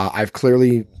 I've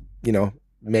clearly,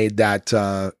 made that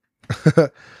a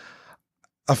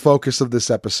focus of this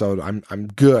episode. I'm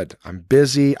good. I'm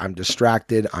busy. I'm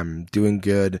distracted. I'm doing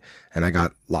good, and I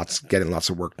got getting lots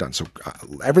of work done. So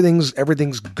everything's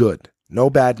good. No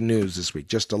bad news this week.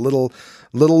 Just a little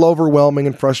overwhelming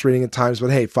and frustrating at times.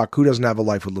 But hey, fuck, who doesn't have a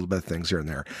life with a little bit of things here and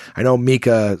there? I know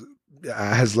Mika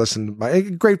has listened. A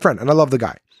great friend, and I love the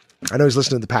guy. I know he's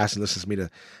listened in the past and listens to me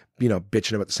to,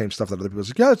 bitching about the same stuff that other people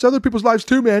say. Yeah, it's other people's lives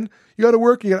too, man. You got to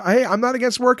work. Hey, I'm not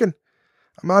against working.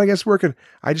 I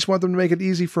just want them to make it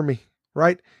easy for me,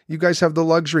 right? You guys have the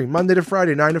luxury. Monday to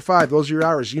Friday, 9 to 5. Those are your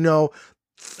hours.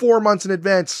 4 months in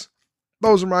advance.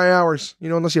 Those are my hours.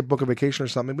 Unless you book a vacation or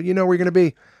something, but where you're going to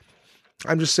be.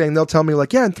 I'm just saying, they'll tell me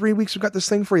like, yeah, in 3 weeks, we've got this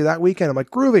thing for you that weekend. I'm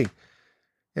like, groovy.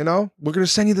 We're going to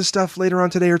send you the stuff later on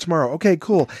today or tomorrow. Okay,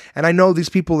 cool. And I know these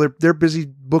people, they're busy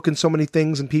booking so many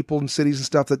things and people and cities and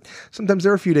stuff that sometimes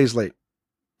they're a few days late.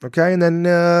 Okay. And then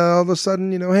all of a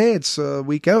sudden, hey, it's a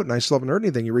week out and I still haven't heard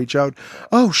anything. You reach out.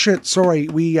 Oh shit. Sorry.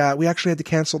 We actually had to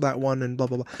cancel that one and blah,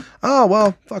 blah, blah. Oh,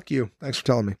 well, fuck you. Thanks for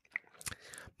telling me.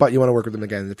 But you want to work with them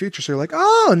again in the future. So you're like,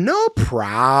 oh, no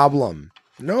problem.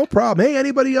 No problem. Hey,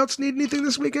 anybody else need anything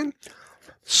this weekend?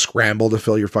 Scramble to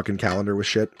fill your fucking calendar with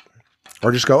shit.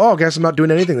 Or just go, oh, I guess I'm not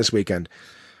doing anything this weekend.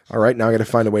 All right, now I got to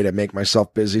find a way to make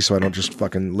myself busy so I don't just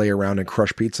fucking lay around and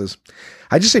crush pizzas.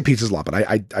 I just say pizzas a lot, but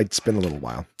it's been a little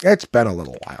while. It's been a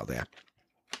little while, yeah.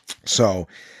 So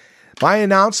my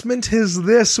announcement is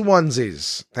this,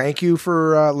 onesies. Thank you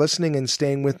for listening and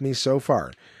staying with me so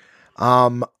far.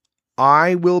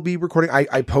 I will be recording.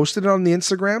 I posted it on the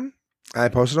Instagram. I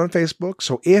posted it on Facebook.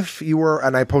 So if you were,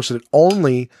 and I posted it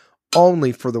only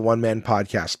for the One Man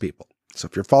Podcast people. So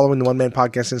if you're following the One Man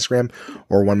Podcast Instagram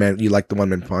or you like the One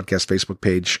Man Podcast Facebook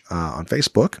page on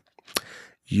Facebook,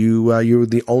 you're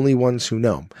the only ones who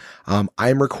know.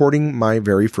 I'm recording my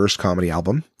very first comedy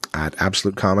album at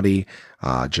Absolute Comedy,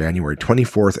 January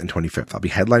 24th and 25th. I'll be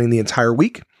headlining the entire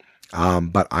week.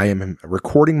 But I am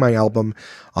recording my album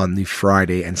on the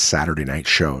Friday and Saturday night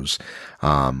shows.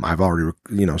 I've already,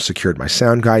 secured my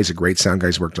sound guy. He's a great sound guy.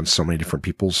 He's worked on so many different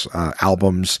people's,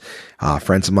 albums.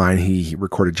 Friends of mine, he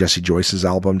recorded Jesse Joyce's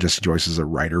album. Jesse Joyce is a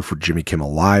writer for Jimmy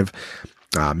Kimmel Live.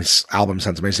 His album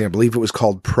sounds amazing. I believe it was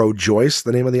called Pro Joyce,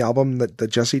 the name of the album that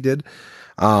Jesse did.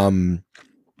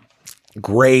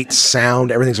 Great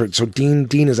sound, everything's right. So Dean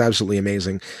is absolutely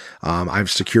amazing. I've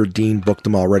secured Dean, booked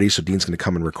them already. So Dean's going to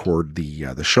come and record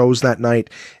the shows that night.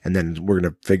 And then we're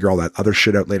going to figure all that other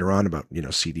shit out later on about,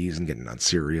 CDs and getting on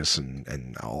Sirius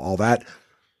and all that.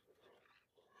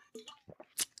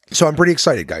 So I'm pretty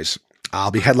excited, guys.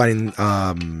 I'll be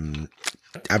headlining,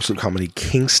 Absolute Comedy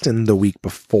Kingston the week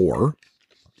before.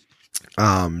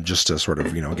 Just to sort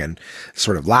of, again,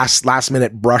 sort of last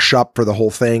minute brush up for the whole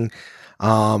thing.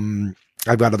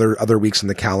 I've got other weeks in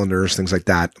the calendars, things like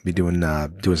that. I'll be doing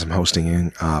some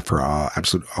hosting for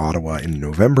Absolute Ottawa in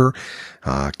November.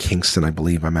 Kingston, I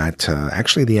believe I'm at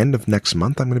actually the end of next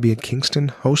month. I'm going to be at Kingston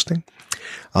hosting.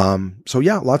 So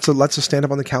yeah, lots of stand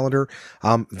up on the calendar.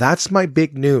 That's my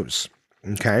big news.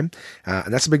 Okay.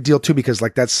 And that's a big deal too, because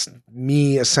like that's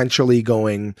me essentially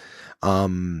going,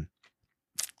 I'm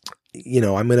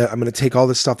going to take all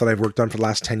this stuff that I've worked on for the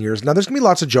last 10 years. Now there's going to be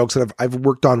lots of jokes that I've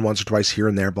worked on once or twice here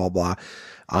and there, blah, blah,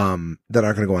 that aren't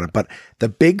going to go on it. But the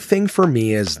big thing for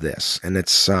me is this, and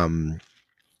it's, I'm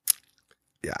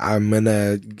going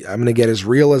to get as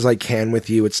real as I can with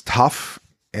you. It's tough.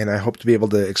 And I hope to be able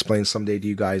to explain someday to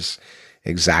you guys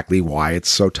exactly why it's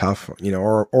so tough,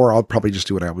 or I'll probably just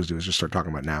do what I always do, is just start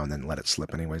talking about it now and then let it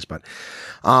slip anyways. But,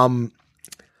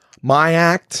 my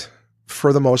act,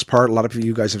 for the most part, a lot of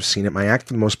you guys have seen it. My act,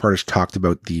 for the most part, has talked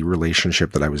about the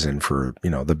relationship that I was in for,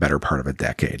 the better part of a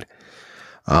decade.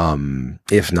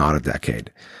 If not a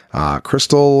decade.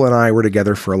 Crystal and I were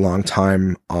together for a long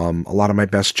time. A lot of my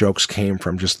best jokes came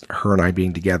from just her and I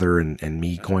being together and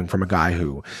me going from a guy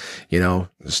who,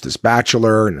 this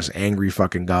bachelor and this angry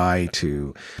fucking guy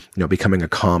to, becoming a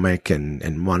comic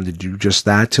and wanted to do just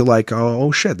that to like,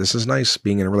 oh shit, this is nice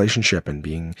being in a relationship and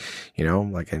being,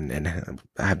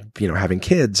 having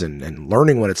kids and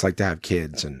learning what it's like to have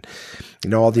kids and,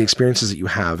 all the experiences that you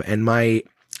have. And my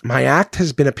act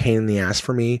has been a pain in the ass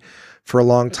for me for a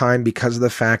long time because of the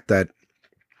fact that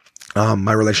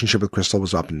my relationship with Crystal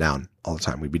was up and down all the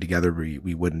time. We'd be together,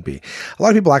 we wouldn't be. A lot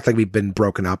of people act like we've been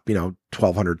broken up,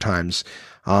 1,200 times.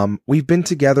 We've been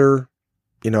together,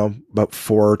 about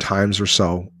 4 times or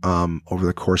so over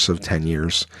the course of 10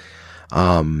 years.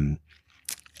 And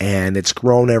it's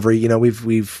grown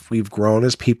we've grown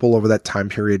as people over that time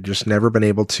period, just never been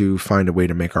able to find a way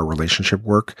to make our relationship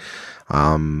work.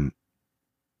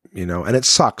 And it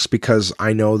sucks because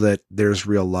I know that there's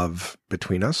real love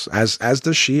between us, as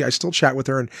does she. I still chat with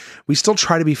her and we still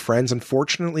try to be friends.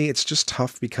 Unfortunately, it's just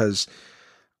tough because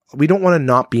we don't want to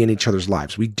not be in each other's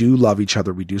lives. We do love each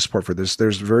other. We do support for this.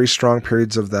 There's very strong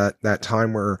periods of that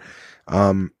time where,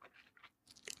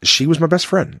 she was my best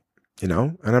friend,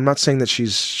 and I'm not saying that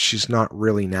she's not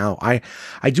really now. I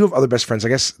do have other best friends. I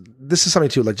guess this is something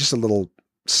too, like just a little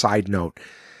side note.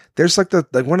 There's like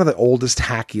one of the oldest,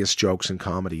 hackiest jokes in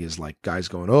comedy is like guys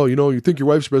going, oh, you think your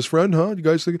wife's your best friend, huh? You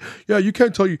guys think, yeah, you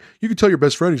can tell your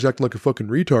best friend he's acting like a fucking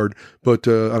retard. But,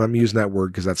 and I'm using that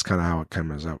word because that's kind of how it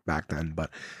comes out back then.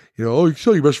 But, oh, you can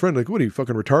tell your best friend, like, what are you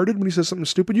fucking retarded when he says something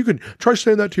stupid? You can try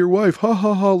saying that to your wife. Ha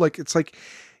ha ha. Like, it's like,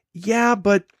 yeah,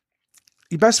 but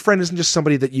your best friend isn't just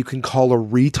somebody that you can call a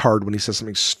retard when he says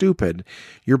something stupid.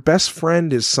 Your best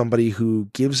friend is somebody who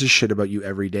gives a shit about you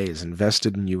every day, is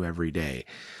invested in you every day,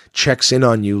 checks in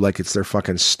on you like it's their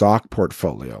fucking stock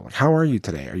portfolio. Like, how are you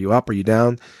today? Are you up? Are you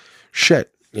down?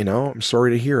 Shit. I'm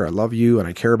sorry to hear. I love you and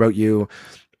I care about you.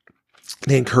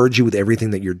 They encourage you with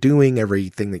everything that you're doing,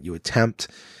 everything that you attempt.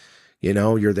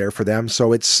 You're there for them.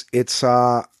 So it's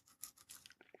tough.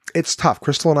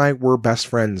 Crystal and I were best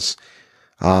friends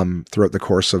throughout the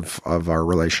course of our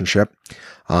relationship.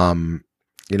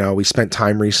 We spent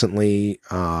time recently,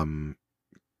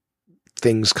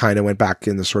 things kind of went back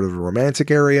in the sort of romantic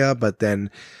area, but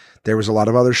then there was a lot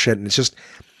of other shit. And it's just,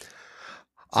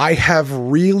 I have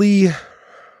really,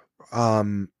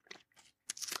 I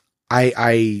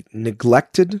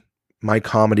neglected my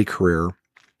comedy career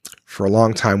for a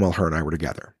long time while her and I were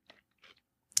together.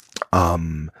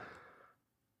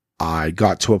 I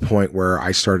got to a point where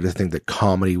I started to think that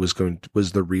comedy was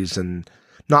the reason,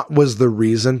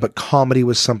 but comedy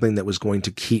was something that was going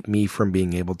to keep me from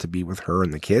being able to be with her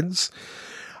and the kids.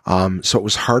 So it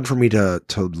was hard for me to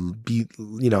be,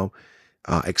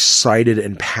 excited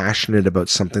and passionate about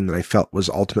something that I felt was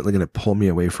ultimately going to pull me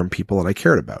away from people that I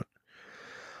cared about.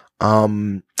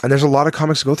 And there's a lot of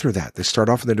comics that go through that. They start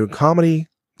off and they're doing comedy.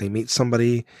 They meet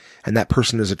somebody and that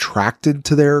person is attracted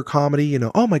to their comedy,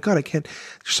 oh my God, you're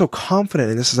so confident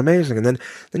and this is amazing. And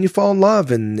then you fall in love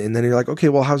and then you're like, okay,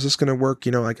 well, how's this going to work?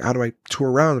 Like, how do I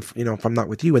tour around if I'm not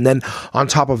with you? And then on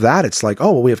top of that, it's like,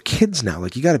 oh, well, we have kids now.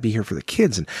 Like, you got to be here for the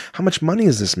kids. And how much money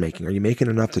is this making? Are you making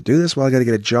enough to do this? Well, I got to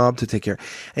get a job to take care.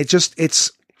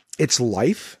 It's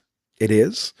life. It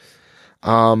is.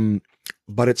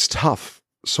 But it's tough.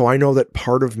 So I know that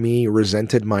part of me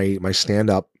resented my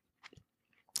stand up.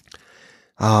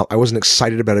 I wasn't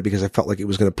excited about it because I felt like it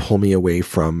was going to pull me away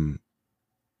from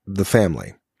the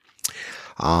family.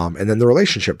 And then the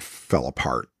relationship fell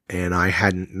apart and I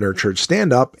hadn't nurtured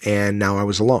stand up and now I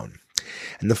was alone.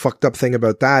 And the fucked up thing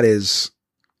about that is,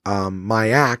 my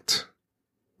act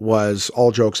was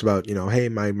all jokes about, hey,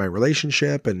 my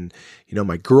relationship and,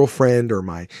 my girlfriend or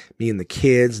me and the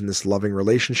kids and this loving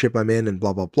relationship I'm in and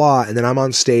blah, blah, blah. And then I'm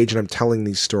on stage and I'm telling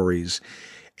these stories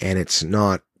and it's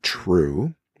not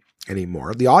true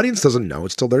anymore. The audience doesn't know.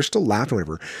 They're still laughing,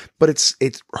 whatever, but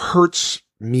it hurts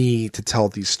me to tell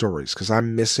these stories because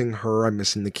I'm missing her. I'm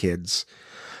missing the kids.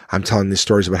 I'm telling these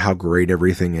stories about how great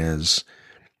everything is,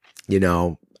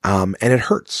 and it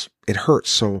hurts. It hurts.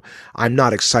 So I'm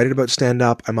not excited about stand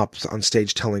up. I'm up on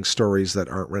stage telling stories that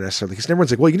aren't necessarily, because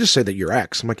everyone's like, well, you can just say that you're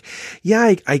X. I'm like,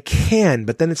 yeah, I can.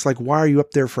 But then it's like, why are you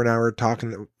up there for an hour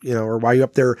talking, or why are you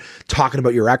up there talking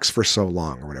about your ex for so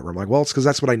long or whatever? I'm like, well, it's because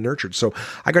that's what I nurtured. So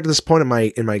I got to this point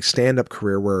in my stand up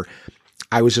career where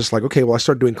I was just like, okay, well, I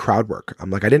started doing crowd work. I'm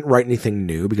like, I didn't write anything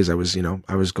new because I was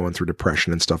going through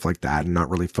depression and stuff like that and not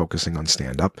really focusing on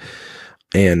stand up.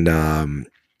 And,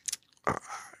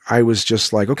 I was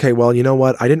just like, okay, well, you know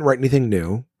what? I didn't write anything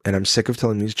new and I'm sick of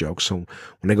telling these jokes. So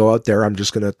when I go out there, I'm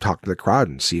just going to talk to the crowd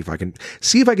and see if I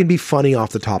can be funny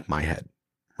off the top of my head,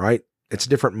 right? It's a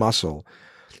different muscle,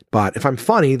 but if I'm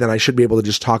funny, then I should be able to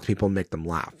just talk to people and make them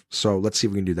laugh. So let's see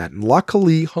if we can do that. And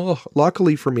luckily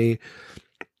for me,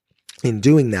 in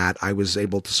doing that, I was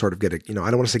able to sort of I don't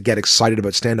want to say get excited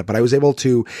about stand-up, but I was able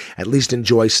to at least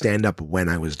enjoy stand-up when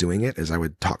I was doing it, as I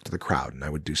would talk to the crowd and I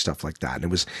would do stuff like that. And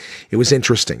it was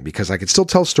interesting because I could still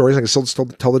tell stories, I could still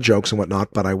tell the jokes and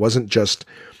whatnot, but I wasn't just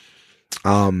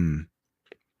telling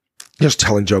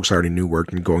jokes I already knew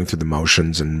worked and going through the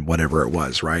motions and whatever it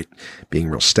was, right? Being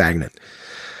real stagnant.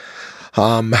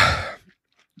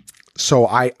 So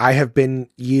I have been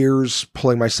years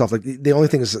pulling myself, like the only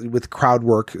thing is with crowd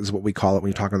work is what we call it when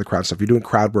you're talking to the crowd stuff. If you're doing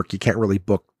crowd work, you can't really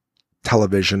book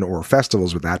television or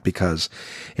festivals with that, because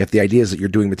if the idea is that you're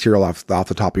doing material off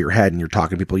the top of your head and you're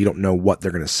talking to people, you don't know what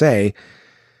they're going to say,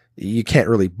 you can't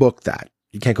really book that.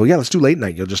 You can't go, yeah, let's do late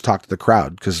night. You'll just talk to the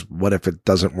crowd, because what if it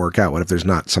doesn't work out? What if there's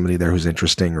not somebody there who's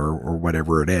interesting or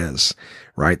whatever it is,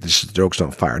 right? The jokes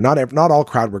don't fire. Not all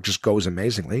crowd work just goes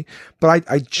amazingly, but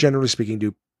I generally speaking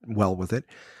do well with it.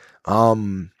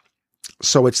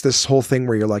 So it's this whole thing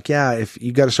where you're like, yeah, if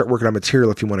you got to start working on material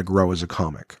if you want to grow as a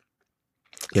comic,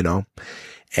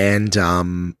 and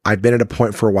I've been at a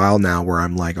point for a while now where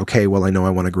I'm like, okay, well, I know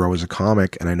I want to grow as a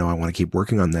comic and I know I want to keep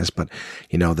working on this, but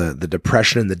the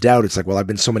depression and the doubt, it's like, well, I've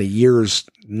been so many years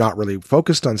not really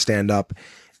focused on stand up,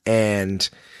 and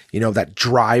that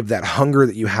drive, that hunger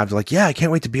that you have to, like, yeah, I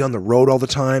can't wait to be on the road all the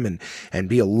time and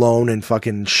be alone in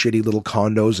fucking shitty little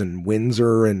condos in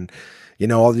Windsor and,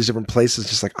 all these different places.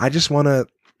 Just like, I just want to,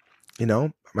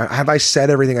 have I said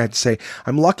everything I had to say?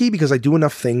 I'm lucky because I do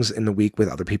enough things in the week with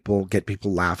other people, get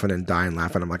people laughing and dying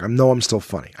laughing. I'm like, I'm still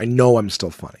funny. I know I'm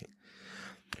still funny,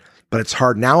 but it's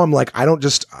hard. Now I'm like, I don't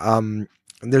just,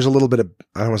 there's a little bit of,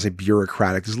 I don't want to say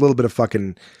bureaucratic. There's a little bit of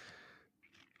fucking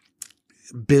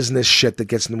business shit that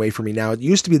gets in the way for me now. It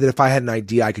used to be that if I had an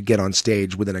idea, I could get on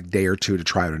stage within a day or two to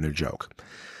try out a new joke.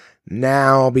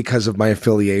 Now, because of my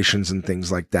affiliations and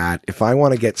things like that, if I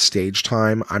want to get stage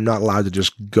time, I'm not allowed to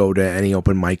just go to any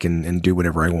open mic and do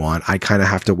whatever I want. I kind of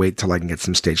have to wait till I can get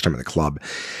some stage time at the club.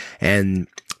 And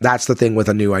that's the thing with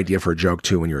a new idea for a joke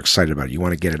too, when you're excited about it. You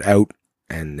want to get it out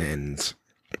and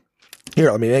here,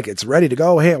 let me make it. It's ready to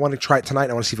go. Hey, I want to try it tonight.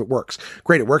 I want to see if it works.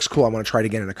 Great. It works. Cool. I want to try it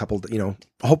again in a couple,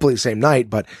 hopefully the same night,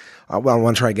 but I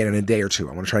want to try again in a day or two.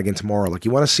 I want to try again tomorrow. Like,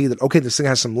 you want to see that, okay, this thing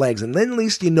has some legs, and then at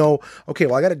least okay,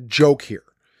 well, I got a joke here.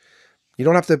 You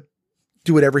don't have to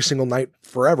do it every single night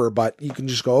forever, but you can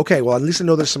just go, okay, well, at least I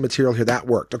know there's some material here that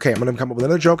worked. Okay, I'm going to come up with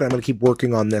another joke and I'm going to keep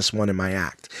working on this one in my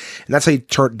act. And that's how you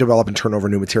develop and turn over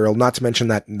new material. Not to mention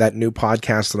that new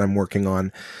podcast that I'm working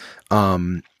on,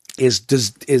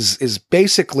 is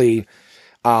basically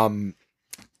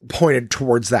pointed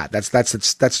towards that. That's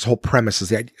its whole premise, is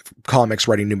the idea of comics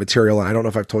writing new material. And I don't know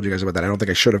if I've told you guys about that. I don't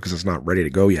think I should have, because it's not ready to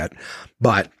go yet.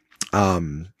 But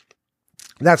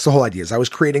that's the whole idea. Is I was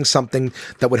creating something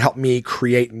that would help me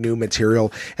create new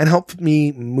material and help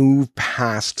me move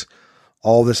past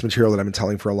all this material that I've been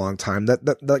telling for a long time that,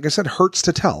 like I said, hurts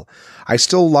to tell. I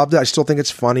still loved it. I still think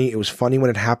it's funny. It was funny when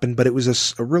it happened, but it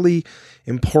was a really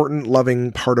important,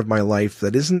 loving part of my life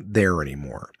that isn't there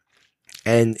anymore.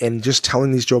 And just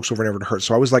telling these jokes over and over hurts.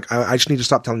 So I was like, I just need to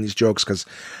stop telling these jokes because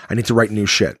I need to write new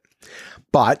shit.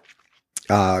 But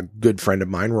a good friend of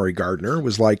mine, Rory Gardner,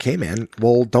 was like, hey man,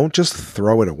 well, don't just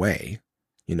throw it away.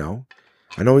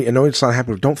 I know it's not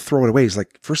happening, but don't throw it away. He's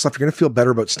like, first off, you're going to feel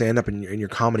better about stand-up and your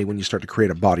comedy when you start to create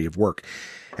a body of work.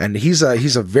 And he's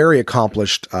a very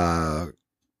accomplished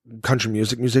country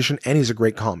music musician, and he's a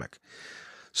great comic.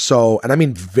 So, and I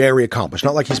mean very accomplished.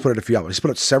 Not like he's put out a few albums. He's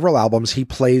put out several albums. He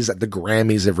plays at the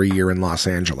Grammys every year in Los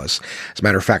Angeles. As a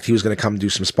matter of fact, he was going to come do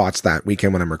some spots that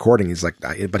weekend when I'm recording. He's like,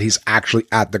 but he's actually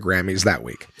at the Grammys that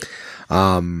week.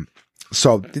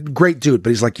 So great dude, but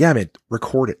he's like, yeah, man,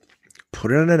 record it,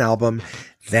 put it on an album,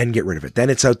 then get rid of it. Then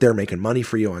it's out there making money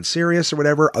for you on Sirius or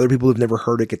whatever. Other people who've never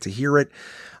heard it get to hear it.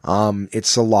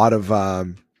 It's a lot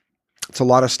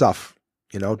of stuff,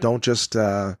 you know, don't just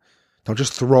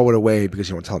throw it away because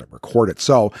you want to tell it to record it.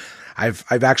 So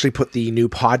I've actually put the new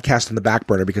podcast on the back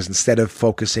burner because instead of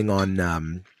focusing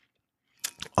on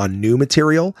new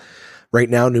material right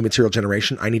now, new material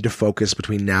generation, I need to focus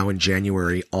between now and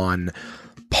January on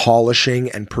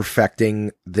polishing and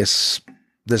perfecting this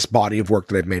body of work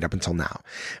that I've made up until now.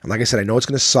 And like I said, I know it's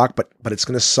going to suck, but it's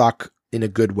going to suck in a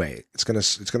good way. It's going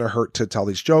to hurt to tell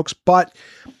these jokes, but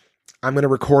I'm going to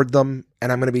record them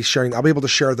and I'm going to be sharing. I'll be able to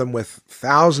share them with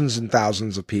thousands and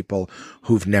thousands of people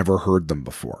who've never heard them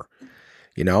before.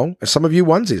 You know, some of you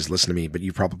onesies listen to me, but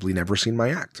you've probably never seen my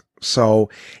act. So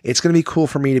it's going to be cool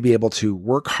for me to be able to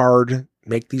work hard,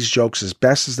 make these jokes as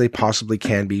best as they possibly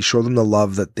can be, show them the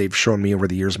love that they've shown me over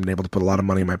the years. I've been able to put a lot of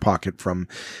money in my pocket from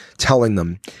telling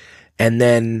them. And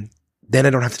then I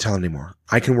don't have to tell them anymore.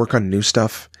 I can work on new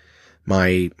stuff.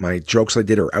 My jokes I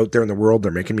did are out there in the world.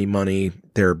 They're making me money.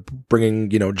 They're bringing,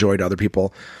 you know, joy to other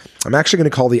people. I'm actually going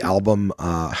to call the album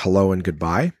Hello and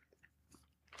Goodbye.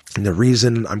 And the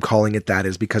reason I'm calling it that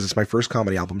is because it's my first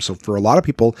comedy album. So for a lot of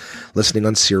people listening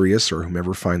on Sirius or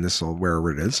whomever find this or wherever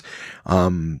it is,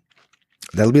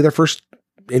 that'll be their first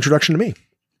introduction to me.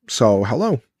 So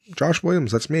hello, Josh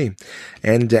Williams, that's me.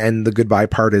 And the goodbye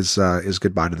part is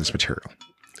goodbye to this material.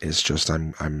 It's just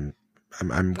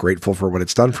I'm grateful for what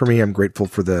it's done for me. I'm grateful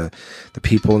for the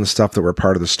people and the stuff that were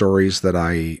part of the stories that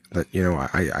I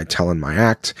tell in my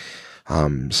act.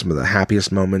 Some of the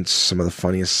happiest moments, some of the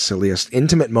funniest, silliest,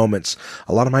 intimate moments.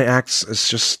 A lot of my acts is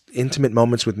just intimate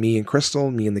moments with me and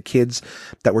Crystal, me and the kids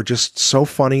that were just so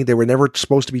funny. They were never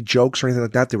supposed to be jokes or anything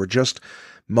like that. They were just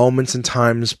moments and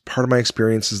times. Part of my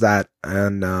experience is that,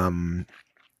 and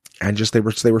just they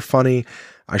were funny.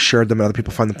 I shared them and other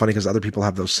people find them funny because other people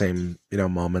have those same, you know,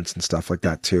 moments and stuff like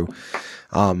that too.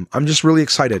 I'm just really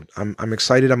excited. I'm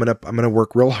excited. I'm going to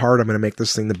work real hard. I'm going to make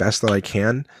this thing the best that I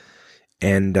can.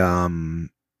 And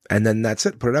then that's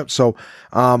it, put it out. So,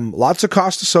 lots of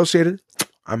costs associated.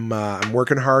 I'm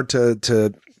working hard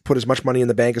to put as much money in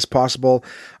the bank as possible.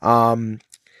 I'm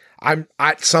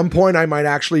at some point, I might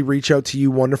actually reach out to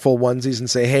you wonderful onesies and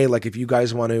say, hey, like if you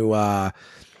guys want to,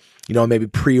 maybe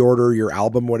pre-order your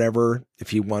album, whatever,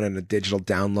 if you want a digital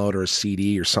download or a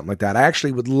CD or something like that, I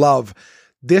actually would love.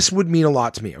 This would mean a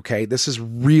lot to me, okay? This is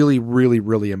really, really,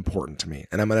 really important to me.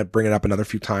 And I'm going to bring it up another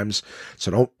few times.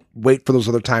 So don't wait for those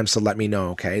other times to let me know,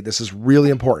 okay? This is really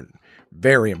important.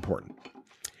 Very important.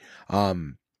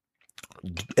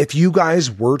 If you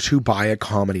guys were to buy a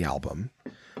comedy album,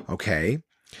 okay,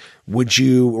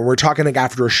 we're talking like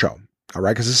after a show, all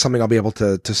right? Because this is something I'll be able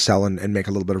to sell and make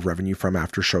a little bit of revenue from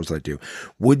after shows that I do.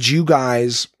 Would you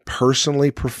guys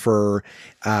personally prefer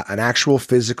an actual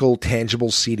physical,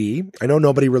 tangible CD? I know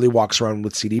nobody really walks around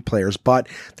with CD players, but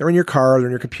they're in your car, they're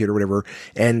in your computer, whatever.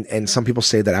 And some people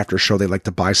say that after a show, they like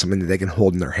to buy something that they can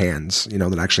hold in their hands, you know,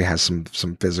 that actually has some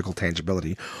physical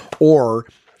tangibility. Or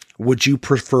would you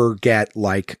prefer get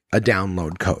like a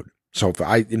download code? So if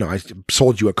I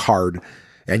sold you a card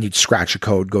and you'd scratch a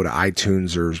code, go to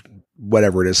iTunes or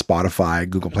whatever it is, Spotify,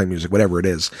 Google Play Music, whatever it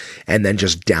is, and then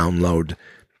just download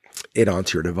it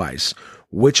onto your device.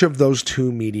 Which of those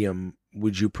two medium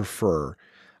would you prefer?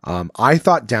 I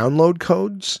thought download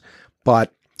codes,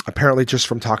 but apparently just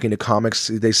from talking to comics,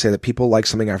 they say that people like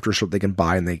something after a show they can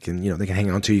buy and they can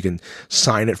hang on to. You can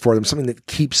sign it for them, something that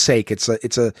keepsake. It's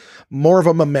a more of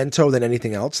a memento than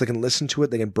anything else. They can listen to it,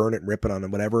 they can burn it and rip it on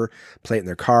whatever, play it in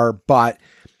their car, but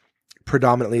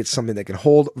predominantly it's something they can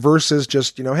hold versus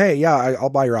just, hey, yeah, I'll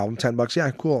buy your album, $10.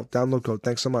 Yeah, cool. Download code.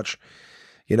 Thanks so much.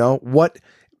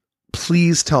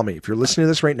 Please tell me if you're listening to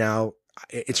this right now,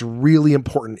 it's really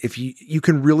important. If you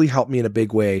can really help me in a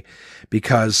big way,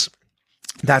 because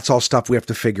that's all stuff we have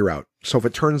to figure out. So if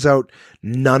it turns out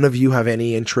none of you have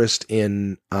any interest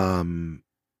in, a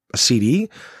CD,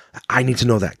 I need to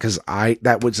know that, because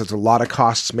that's a lot of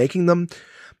costs making them.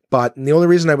 But the only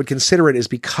reason I would consider it is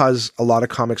because a lot of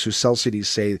comics who sell CDs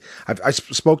say, I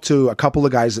spoke to a couple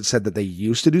of guys that said that they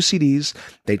used to do CDs.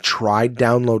 They tried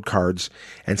download cards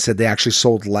and said they actually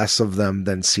sold less of them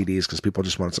than CDs because people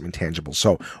just wanted something tangible.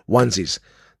 So onesies,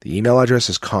 the email address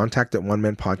is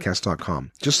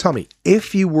contact@onemanpodcast.com. Just tell me,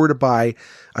 if you were to buy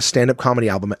a stand-up comedy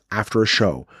album after a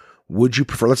show, Would you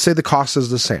prefer, let's say the cost is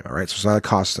the same, all right? So it's not a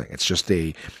cost thing. It's just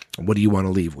what do you want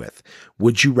to leave with?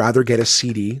 Would you rather get a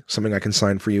CD, something I can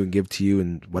sign for you and give to you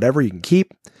and whatever you can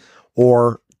keep,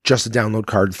 or just a download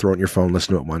card, throw it in your phone,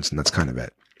 listen to it once, and that's kind of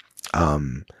it?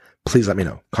 Please let me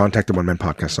know. Contact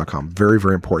theonemanpodcast.com. Very,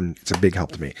 very important. It's a big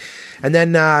help to me. And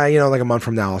then, like a month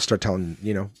from now, I'll start telling,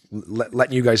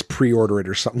 letting you guys pre-order it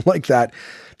or something like that.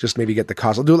 Just maybe get the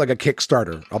cost. I'll do it like a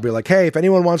Kickstarter. I'll be like, hey, if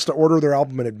anyone wants to order their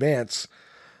album in advance,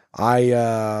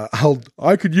 I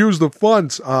could use the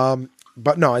funds.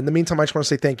 But no, in the meantime, I just want to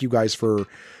say thank you guys for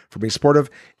being supportive.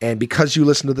 And because you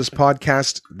listen to this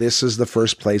podcast, this is the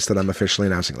first place that I'm officially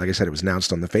announcing. Like I said, it was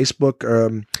announced on the Facebook,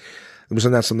 it was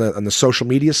announced on the social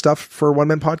media stuff for One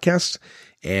Man Podcast.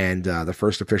 And the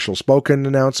first official spoken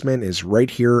announcement is right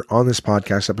here on this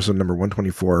podcast, episode number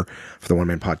 124 for the One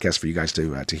Man Podcast for you guys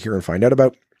to hear and find out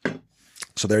about.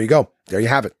 So there you go. There you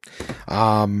have it.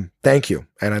 Thank you.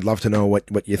 And I'd love to know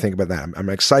what you think about that. I'm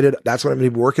excited. That's what I'm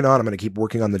going to be working on. I'm going to keep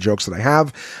working on the jokes that I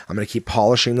have. I'm going to keep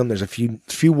polishing them. There's a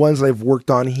few ones that I've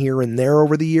worked on here and there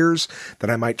over the years that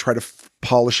I might try to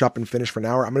polish up and finish for an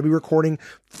hour. I'm going to be recording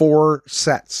 4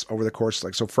 sets over the course.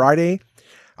 So Friday,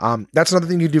 that's another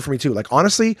thing you do for me too. Like,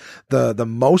 honestly, the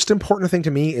most important thing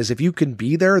to me is if you can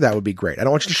be there, that would be great. I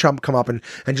don't want you to come up and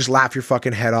just laugh your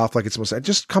fucking head off like it's supposed to.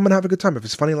 Just come and have a good time. If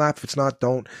it's funny, laugh. If it's not,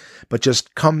 don't. But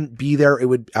just come, be there.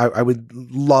 I would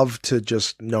love to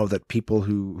just know that people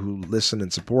who listen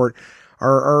and support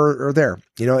are there.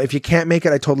 If you can't make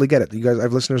it, I totally get it. You guys, I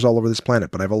have listeners all over this planet,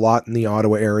 but I have a lot in the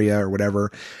Ottawa area or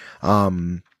whatever.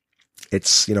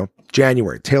 It's,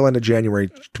 January, tail end of January,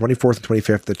 24th and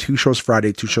 25th, the 2 shows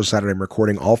Friday, 2 shows Saturday. I'm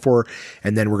recording all 4,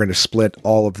 and then we're going to split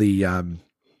all the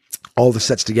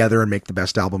sets together and make the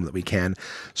best album that we can.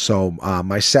 So,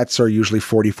 my sets are usually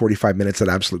 40, 45 minutes at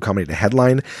Absolute Comedy to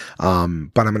headline. But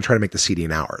I'm going to try to make the CD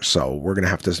an hour. So we're going to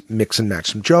have to mix and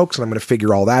match some jokes, and I'm going to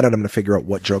figure all that out. I'm going to figure out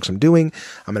what jokes I'm doing.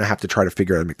 I'm going to have to try to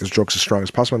figure out how to make those jokes as strong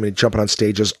as possible. I'm going to jump on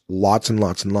stages lots and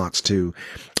lots and lots to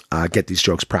get these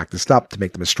jokes practiced up to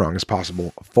make them as strong as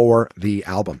possible for the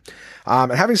album.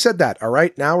 And having said that, all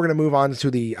right, now we're going to move on to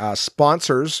the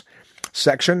sponsors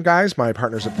section, guys. My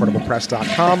partners at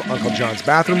portablepress.com, Uncle John's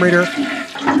Bathroom Reader.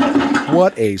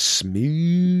 What a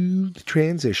smooth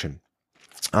transition.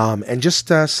 And just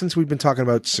since we've been talking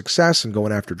about success and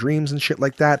going after dreams and shit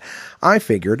like that, I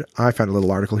figured I found a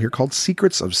little article here called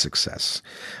Secrets of Success.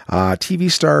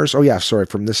 TV stars. Oh yeah, sorry.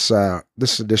 From this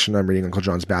edition, I'm reading Uncle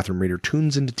John's Bathroom Reader.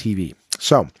 Tunes into TV.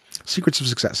 So, Secrets of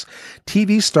Success.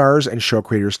 TV stars and show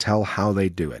creators tell how they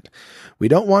do it. We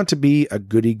don't want to be a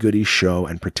goody-goody show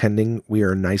and pretending we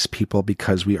are nice people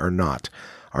because we are not.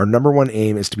 Our number one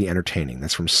aim is to be entertaining.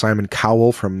 That's from Simon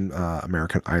Cowell from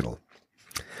American Idol.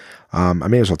 I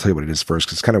may as well tell you what it is first,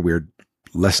 because it's kind of weird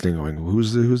listening going,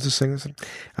 who's this thing?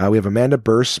 We have Amanda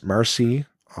Burse, Marcy.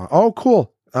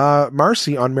 Cool.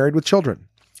 Marcy on Married with Children.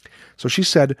 So she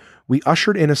said, we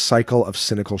ushered in a cycle of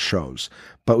cynical shows,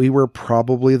 but we were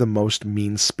probably the most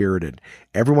mean-spirited.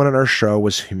 Everyone on our show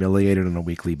was humiliated on a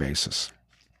weekly basis.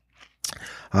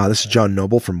 This is John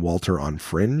Noble from Walter on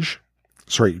Fringe.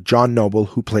 Sorry, John Noble,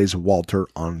 who plays Walter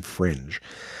on Fringe.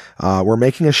 We're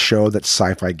making a show that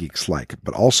sci-fi geeks like,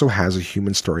 but also has a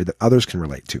human story that others can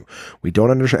relate to. We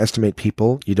don't underestimate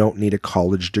people. You don't need a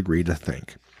college degree to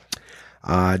think.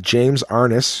 James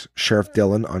Arness, Sheriff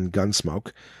Dillon on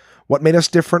Gunsmoke. What made us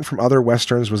different from other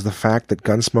Westerns was the fact that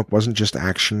Gunsmoke wasn't just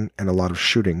action and a lot of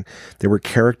shooting. They were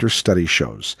character study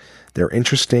shows. They're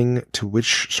interesting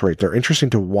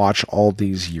to watch all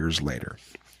these years later.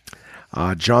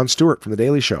 Jon Stewart from The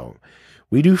Daily Show.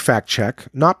 We do fact check,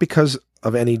 not because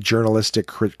of any journalistic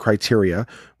criteria.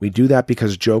 We do that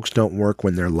because jokes don't work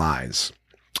when they're lies.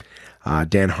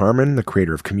 Dan Harmon, the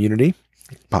creator of Community,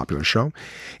 popular show.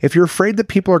 If you're afraid that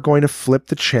people are going to flip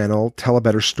the channel, tell a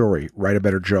better story, write a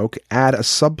better joke, add a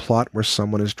subplot where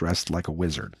someone is dressed like a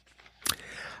wizard.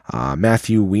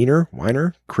 Matthew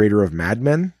Weiner, creator of Mad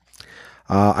Men.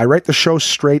 I write the show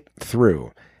straight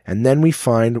through, and then we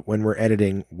find when we're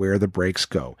editing where the breaks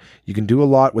go. You can do a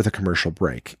lot with a commercial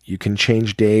break. You can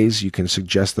change days. You can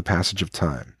suggest the passage of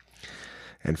time.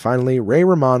 And finally, Ray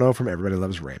Romano from Everybody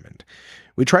Loves Raymond.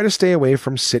 We try to stay away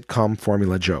from sitcom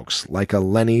formula jokes, like a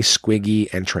Lenny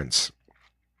Squiggy entrance.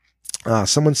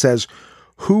 Someone says,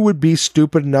 who would be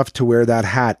stupid enough to wear that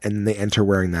hat, and they enter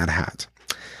wearing that hat?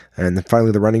 And then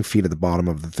finally, the running feed at the bottom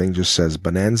of the thing just says,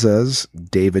 Bonanza's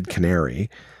David Canary,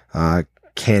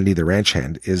 Candy the Ranch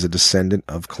Hand, is a descendant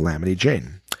of Calamity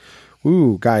Jane.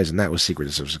 Ooh, guys, and that was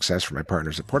Secrets of Success for my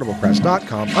partners at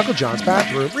portablepress.com, Uncle John's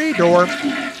Bathroom Reader.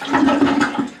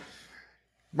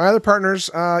 My other partners,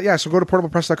 so go to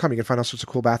portablepress.com. You can find all sorts of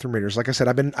cool bathroom readers. Like I said,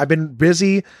 I've been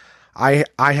busy. I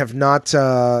have not,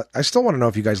 I still want to know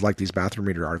if you guys like these bathroom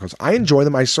reader articles. I enjoy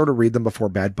them. I sort of read them before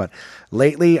bed, but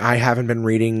lately I haven't been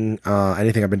reading,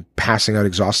 anything. I've been passing out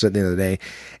exhausted at the end of the day.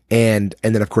 And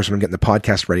then of course when I'm getting the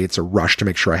podcast ready, it's a rush to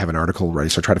make sure I have an article ready.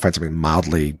 So I try to find something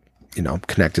mildly,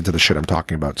 connected to the shit I'm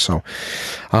talking about. So,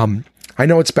 I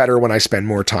know it's better when I spend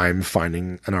more time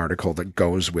finding an article that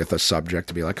goes with a subject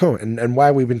to be like, oh, and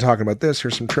why we've been talking about this.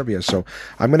 Here's some trivia. So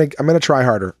I'm going to try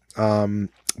harder.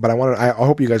 But I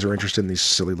hope you guys are interested in these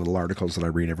silly little articles that I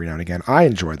read every now and again. I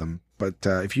enjoy them, but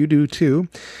if you do too,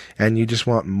 and you just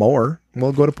want more,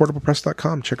 well, go to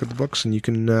portablepress.com, check out the books, and you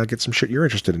can get some shit you're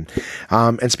interested in.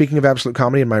 And speaking of Absolute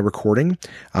Comedy and my recording,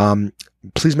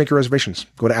 please make your reservations.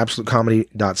 Go to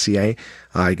absolutecomedy.ca.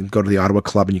 You can go to the Ottawa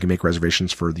Club and you can make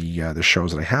reservations for the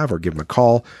shows that I have, or give them a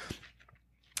call.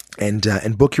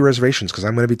 And book your reservations, because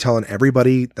I'm going to be telling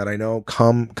everybody that I know,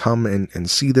 come and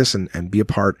see this and be a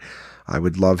part. I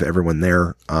would love everyone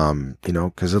there,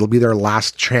 because it'll be their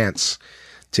last chance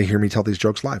to hear me tell these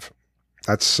jokes live.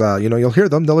 That's, you'll hear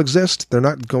them. They'll exist. They're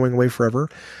not going away forever,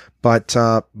 but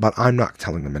I'm not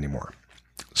telling them anymore.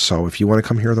 So if you want to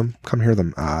come hear them, come hear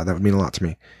them. That would mean a lot to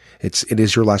me. It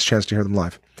is your last chance to hear them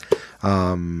live.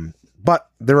 But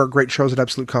there are great shows at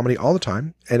Absolute Comedy all the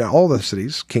time, in all the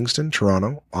cities: Kingston,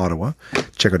 Toronto, Ottawa.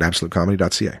 Check out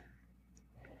absolutecomedy.ca.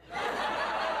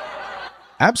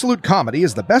 Absolute Comedy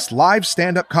is the best live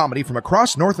stand-up comedy from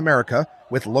across North America,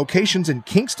 with locations in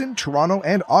Kingston, Toronto,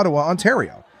 and Ottawa,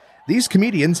 Ontario. These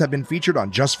comedians have been featured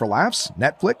on Just for Laughs,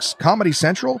 Netflix, Comedy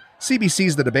Central,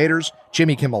 CBC's The Debaters,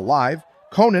 Jimmy Kimmel Live,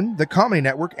 Conan, The Comedy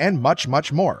Network, and much,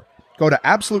 much more. Go to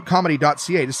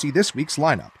absolutecomedy.ca to see this week's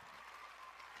lineup.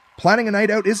 Planning a night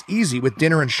out is easy with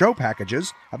dinner and show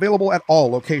packages, available at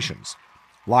all locations.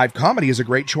 Live comedy is a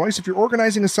great choice if you're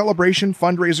organizing a celebration,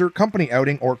 fundraiser, company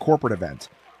outing, or corporate event.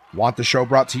 Want the show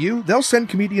brought to you? They'll send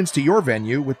comedians to your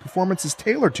venue with performances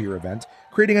tailored to your event,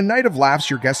 creating a night of laughs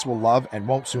your guests will love and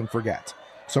won't soon forget.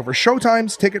 So for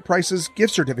showtimes, ticket prices,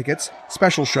 gift certificates,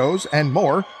 special shows, and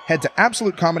more, head to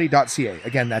absolutecomedy.ca.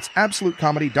 Again, that's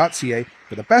absolutecomedy.ca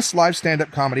for the best live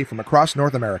stand-up comedy from across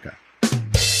North America.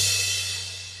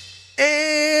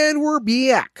 And we're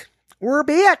back. We're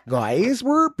back, guys.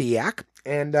 We're back.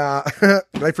 And did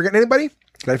I forget anybody?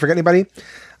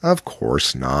 Of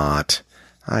course not.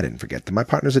 I didn't forget them. My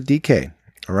partner's at DK.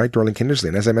 All right, Dorling Kindersley.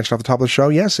 And as I mentioned off the top of the show,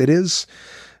 yes, it is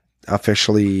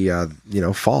officially,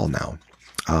 fall now.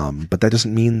 But that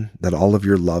doesn't mean that all of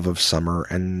your love of summer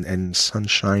and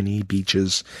sunshiny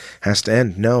beaches has to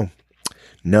end.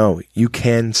 No, you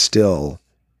can still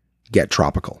get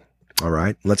tropical. All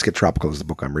right, Let's Get Tropical is the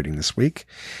book I'm reading this week.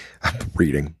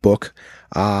 Book.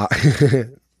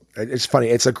 It's funny.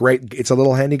 It's a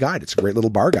little handy guide. It's a great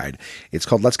little bar guide. It's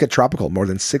called Let's Get Tropical. More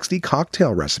than 60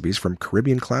 cocktail recipes from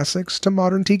Caribbean classics to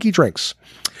modern tiki drinks.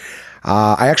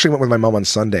 I actually went with my mom on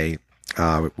Sunday,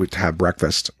 to have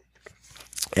breakfast.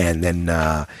 And then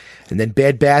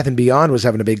Bed Bath & Beyond was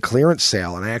having a big clearance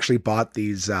sale. And I actually bought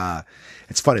these,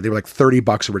 it's funny. They were like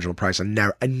 $30 original price. I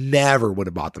never would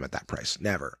have bought them at that price.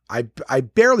 Never. I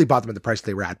barely bought them at the price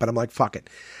they were at, but I'm like, fuck it.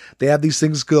 They have these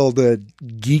things called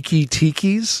geeky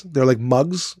tikis. They're like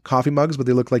mugs, coffee mugs, but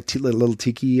they look like little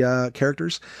tiki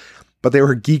characters. But they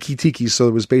were geeky tikis, so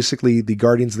it was basically the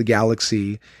Guardians of the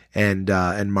Galaxy and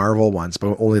Marvel ones,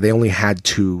 but they only had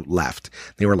 2 left.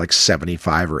 They were like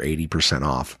 75 or 80%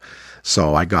 off.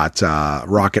 So I got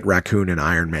Rocket Raccoon and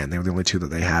Iron Man. They were the only 2 that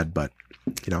they had, but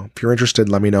if you're interested,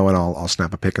 let me know and I'll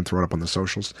snap a pic and throw it up on the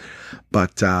socials.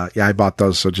 But I bought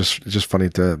those. So just funny,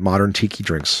 to modern tiki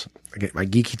drinks. I get my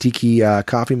geeky tiki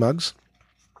coffee mugs.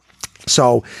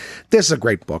 So this is a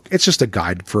great book. It's just a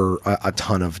guide for a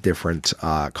ton of different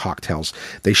cocktails.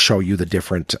 They show you the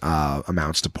different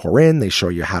amounts to pour in. They show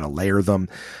you how to layer them.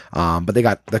 But they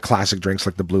got the classic drinks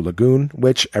like the Blue Lagoon,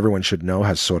 which everyone should know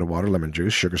has soda water, lemon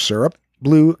juice, sugar syrup,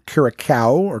 blue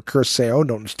curacao or curacao,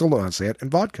 still don't know how to say it,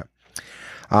 and vodka.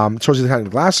 Shows you the kind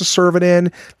of glass to serve it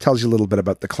in, tells you a little bit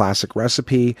about the classic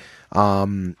recipe.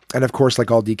 And of course, like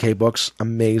all DK books,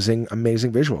 amazing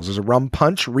visuals. There's a rum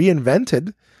punch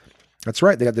reinvented. That's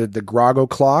right. They got the Groggo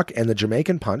Clock and the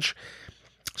Jamaican Punch.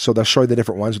 So they'll show you the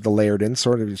different ones with the layered in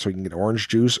sort of, so you can get orange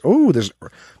juice. Oh, there's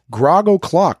Groggo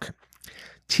Clock.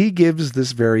 Tea gives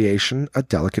this variation a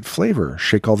delicate flavor.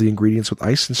 Shake all the ingredients with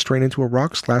ice and strain into a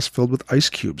rocks glass filled with ice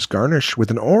cubes. Garnish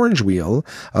with an orange wheel,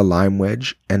 a lime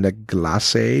wedge, and a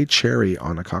glacé cherry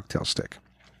on a cocktail stick.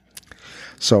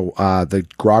 So the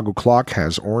Groggo Clock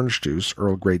has orange juice,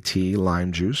 Earl Grey tea,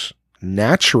 lime juice,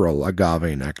 natural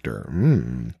agave nectar,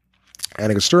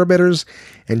 Angostura bitters,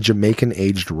 and Jamaican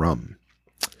aged rum.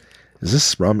 Is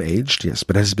this rum aged? Yes,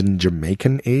 but has it been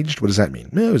Jamaican aged? What does that mean?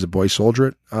 It was a boy soldier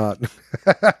it.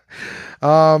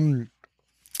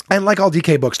 And like all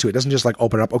DK books too, it doesn't just like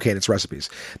open up, okay, and it's recipes.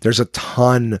 There's a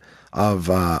ton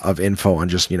of info on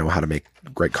just, how to make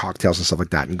great cocktails and stuff like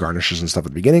that, and garnishes and stuff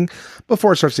at the beginning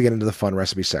before it starts to get into the fun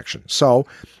recipe section. So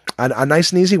a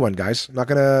nice and easy one, guys. Not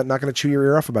gonna chew your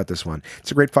ear off about this one.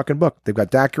 It's a great fucking book. They've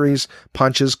got daiquiris,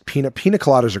 punches, pina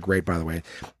coladas are great, by the way.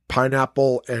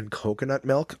 Pineapple and coconut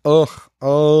milk. Ugh,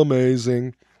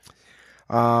 amazing.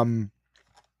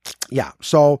 Yeah,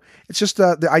 so it's just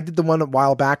I did the one a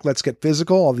while back, Let's Get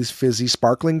Physical, all these fizzy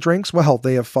sparkling drinks. Well,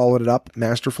 they have followed it up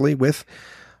masterfully with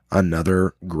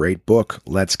another great book,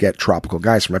 Let's Get Tropical.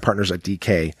 Guys, for my partners at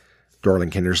DK,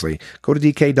 Dorling Kindersley, go to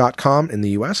dk.com in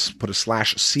the US, put a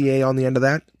 /CA on the end of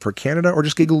that for Canada, or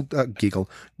just Google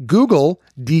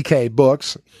DK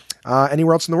books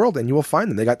anywhere else in the world, and you will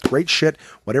find them. They got great shit.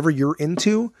 Whatever you're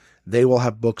into, they will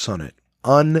have books on it.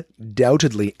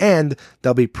 Undoubtedly, and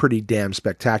they'll be pretty damn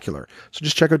spectacular. So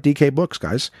just check out DK Books,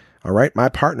 guys. All right, my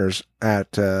partners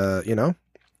at they're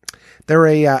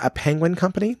a Penguin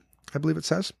company, I believe it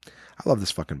says. I love this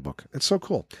fucking book. It's so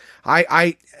cool.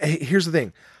 Here's the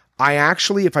thing. I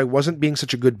actually, if I wasn't being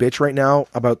such a good bitch right now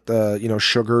about the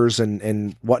sugars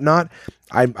and whatnot,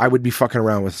 I would be fucking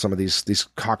around with some of these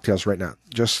cocktails right now.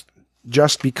 Just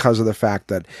because of the fact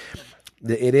that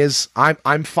it is,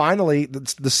 I'm finally,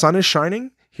 the sun is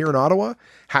shining here in Ottawa,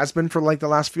 has been for like the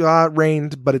last few,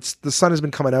 rained, but the sun has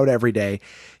been coming out every day.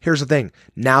 Here's the thing.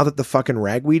 Now that the fucking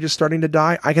ragweed is starting to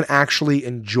die, I can actually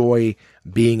enjoy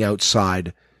being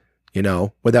outside,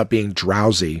 without being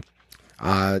drowsy,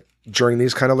 during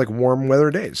these kind of like warm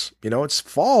weather days. It's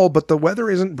fall, but the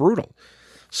weather isn't brutal.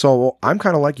 So I'm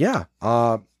kind of like, yeah,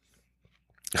 I'd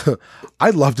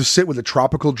love to sit with a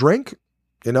tropical drink,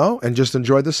 and just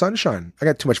enjoy the sunshine. I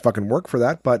got too much fucking work for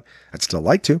that, but I'd still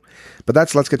like to. But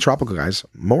that's Let's Get Tropical, guys.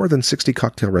 More than 60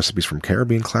 cocktail recipes from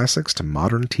Caribbean classics to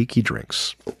modern tiki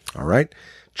drinks. All right.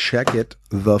 Check it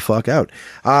the fuck out.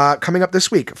 Coming up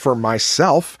this week for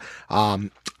myself,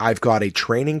 I've got a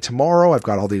training tomorrow. I've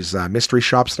got all these mystery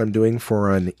shops that I'm doing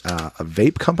for a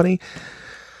vape company.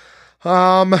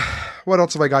 What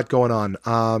else have I got going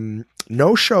on?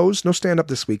 No shows, no stand-up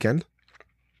this weekend.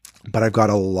 But I've got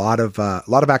a lot of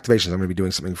activations. I'm going to be doing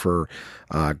something for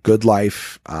Good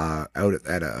Life out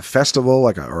at a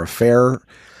festival, or a fair.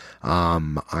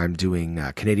 I'm doing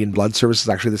Canadian Blood Services.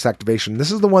 Actually, this activation.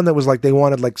 This is the one that was like they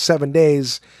wanted like 7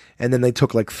 days, and then they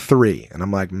took like 3, and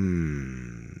I'm like,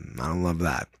 I don't love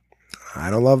that. I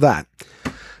don't love that.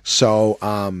 So,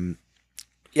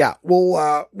 yeah,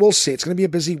 we'll see. It's going to be a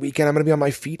busy weekend. I'm going to be on my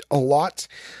feet a lot.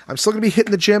 I'm still going to be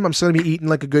hitting the gym. I'm still going to be eating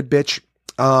like a good bitch.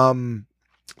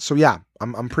 So yeah,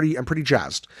 I'm pretty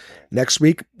jazzed. Next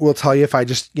week, we'll tell you if I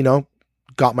just,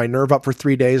 got my nerve up for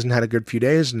 3 days and had a good few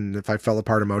days, and if I fell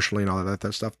apart emotionally and all of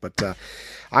that stuff. But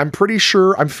I'm pretty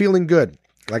sure I'm feeling good.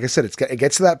 Like I said, it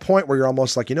gets to that point where you're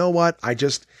almost like, you know what?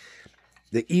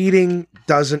 The eating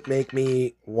doesn't make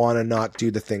me want to not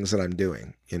do the things that I'm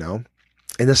doing, in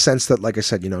the sense that, like I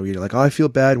said, you're like, oh, I feel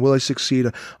bad. Will I succeed?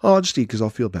 Oh, I'll just eat because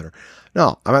I'll feel better.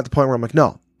 No, I'm at the point where I'm like,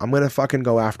 no, I'm going to fucking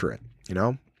go after it.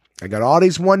 I got all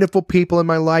these wonderful people in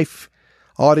my life,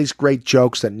 all these great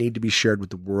jokes that need to be shared with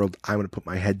the world. I'm going to put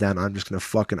my head down. I'm just going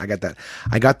to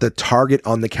I got the target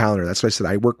on the calendar. That's what I said.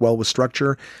 I work well with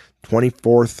structure.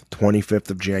 24th, 25th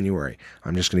of January.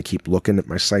 I'm just going to keep looking at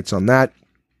my sites on that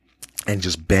and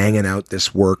just banging out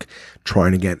this work,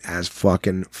 trying to get as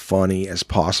fucking funny as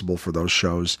possible for those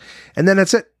shows. And then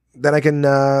that's it. Then I can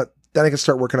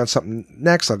start working on something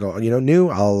next. I'll go, new.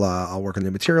 I'll work on new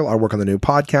material. I'll work on the new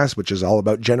podcast, which is all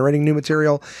about generating new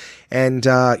material. And,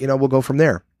 we'll go from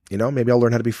there. Maybe I'll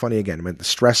learn how to be funny again. When the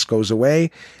stress goes away,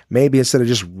 maybe instead of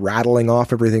just rattling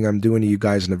off everything I'm doing to you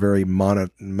guys in a very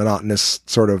monotonous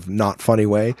sort of not funny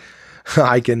way,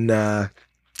 I can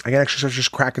actually start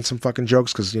just cracking some fucking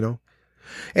jokes. Cause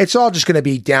it's all just going to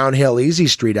be downhill easy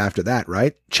street after that,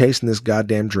 right? Chasing this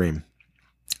goddamn dream,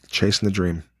 chasing the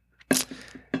dream.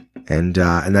 And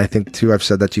I think too, I've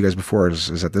said that to you guys before,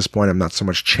 is at this point, I'm not so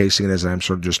much chasing it as I'm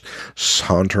sort of just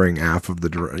sauntering after it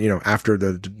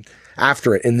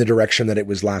in the direction that it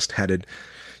was last headed.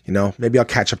 Maybe I'll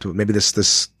catch up to it. Maybe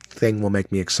this thing will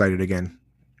make me excited again.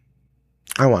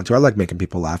 I want to. I like making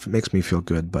people laugh. It makes me feel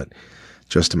good, but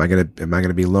just, am I going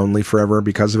to be lonely forever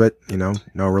because of it?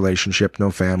 No relationship,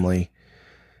 no family,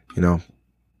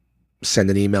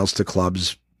 sending emails to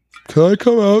clubs. Can I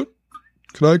come out?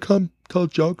 Can I come tell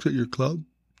jokes at your club?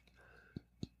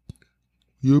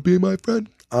 You be my friend?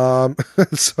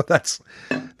 So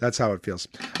that's how it feels.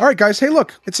 All right, guys. Hey,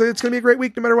 look, it's going to be a great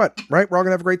week no matter what, right? We're all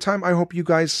going to have a great time. I hope you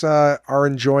guys are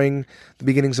enjoying the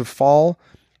beginnings of fall,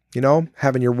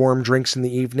 having your warm drinks in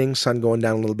the evening, sun going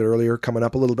down a little bit earlier, coming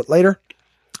up a little bit later.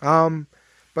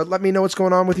 But let me know what's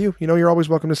going on with you. You're always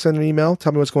welcome to send an email.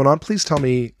 Tell me what's going on. Please tell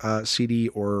me CD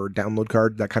or download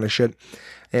card, that kind of shit.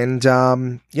 And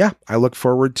I look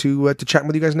forward to chatting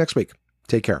with you guys next week.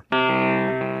 Take care.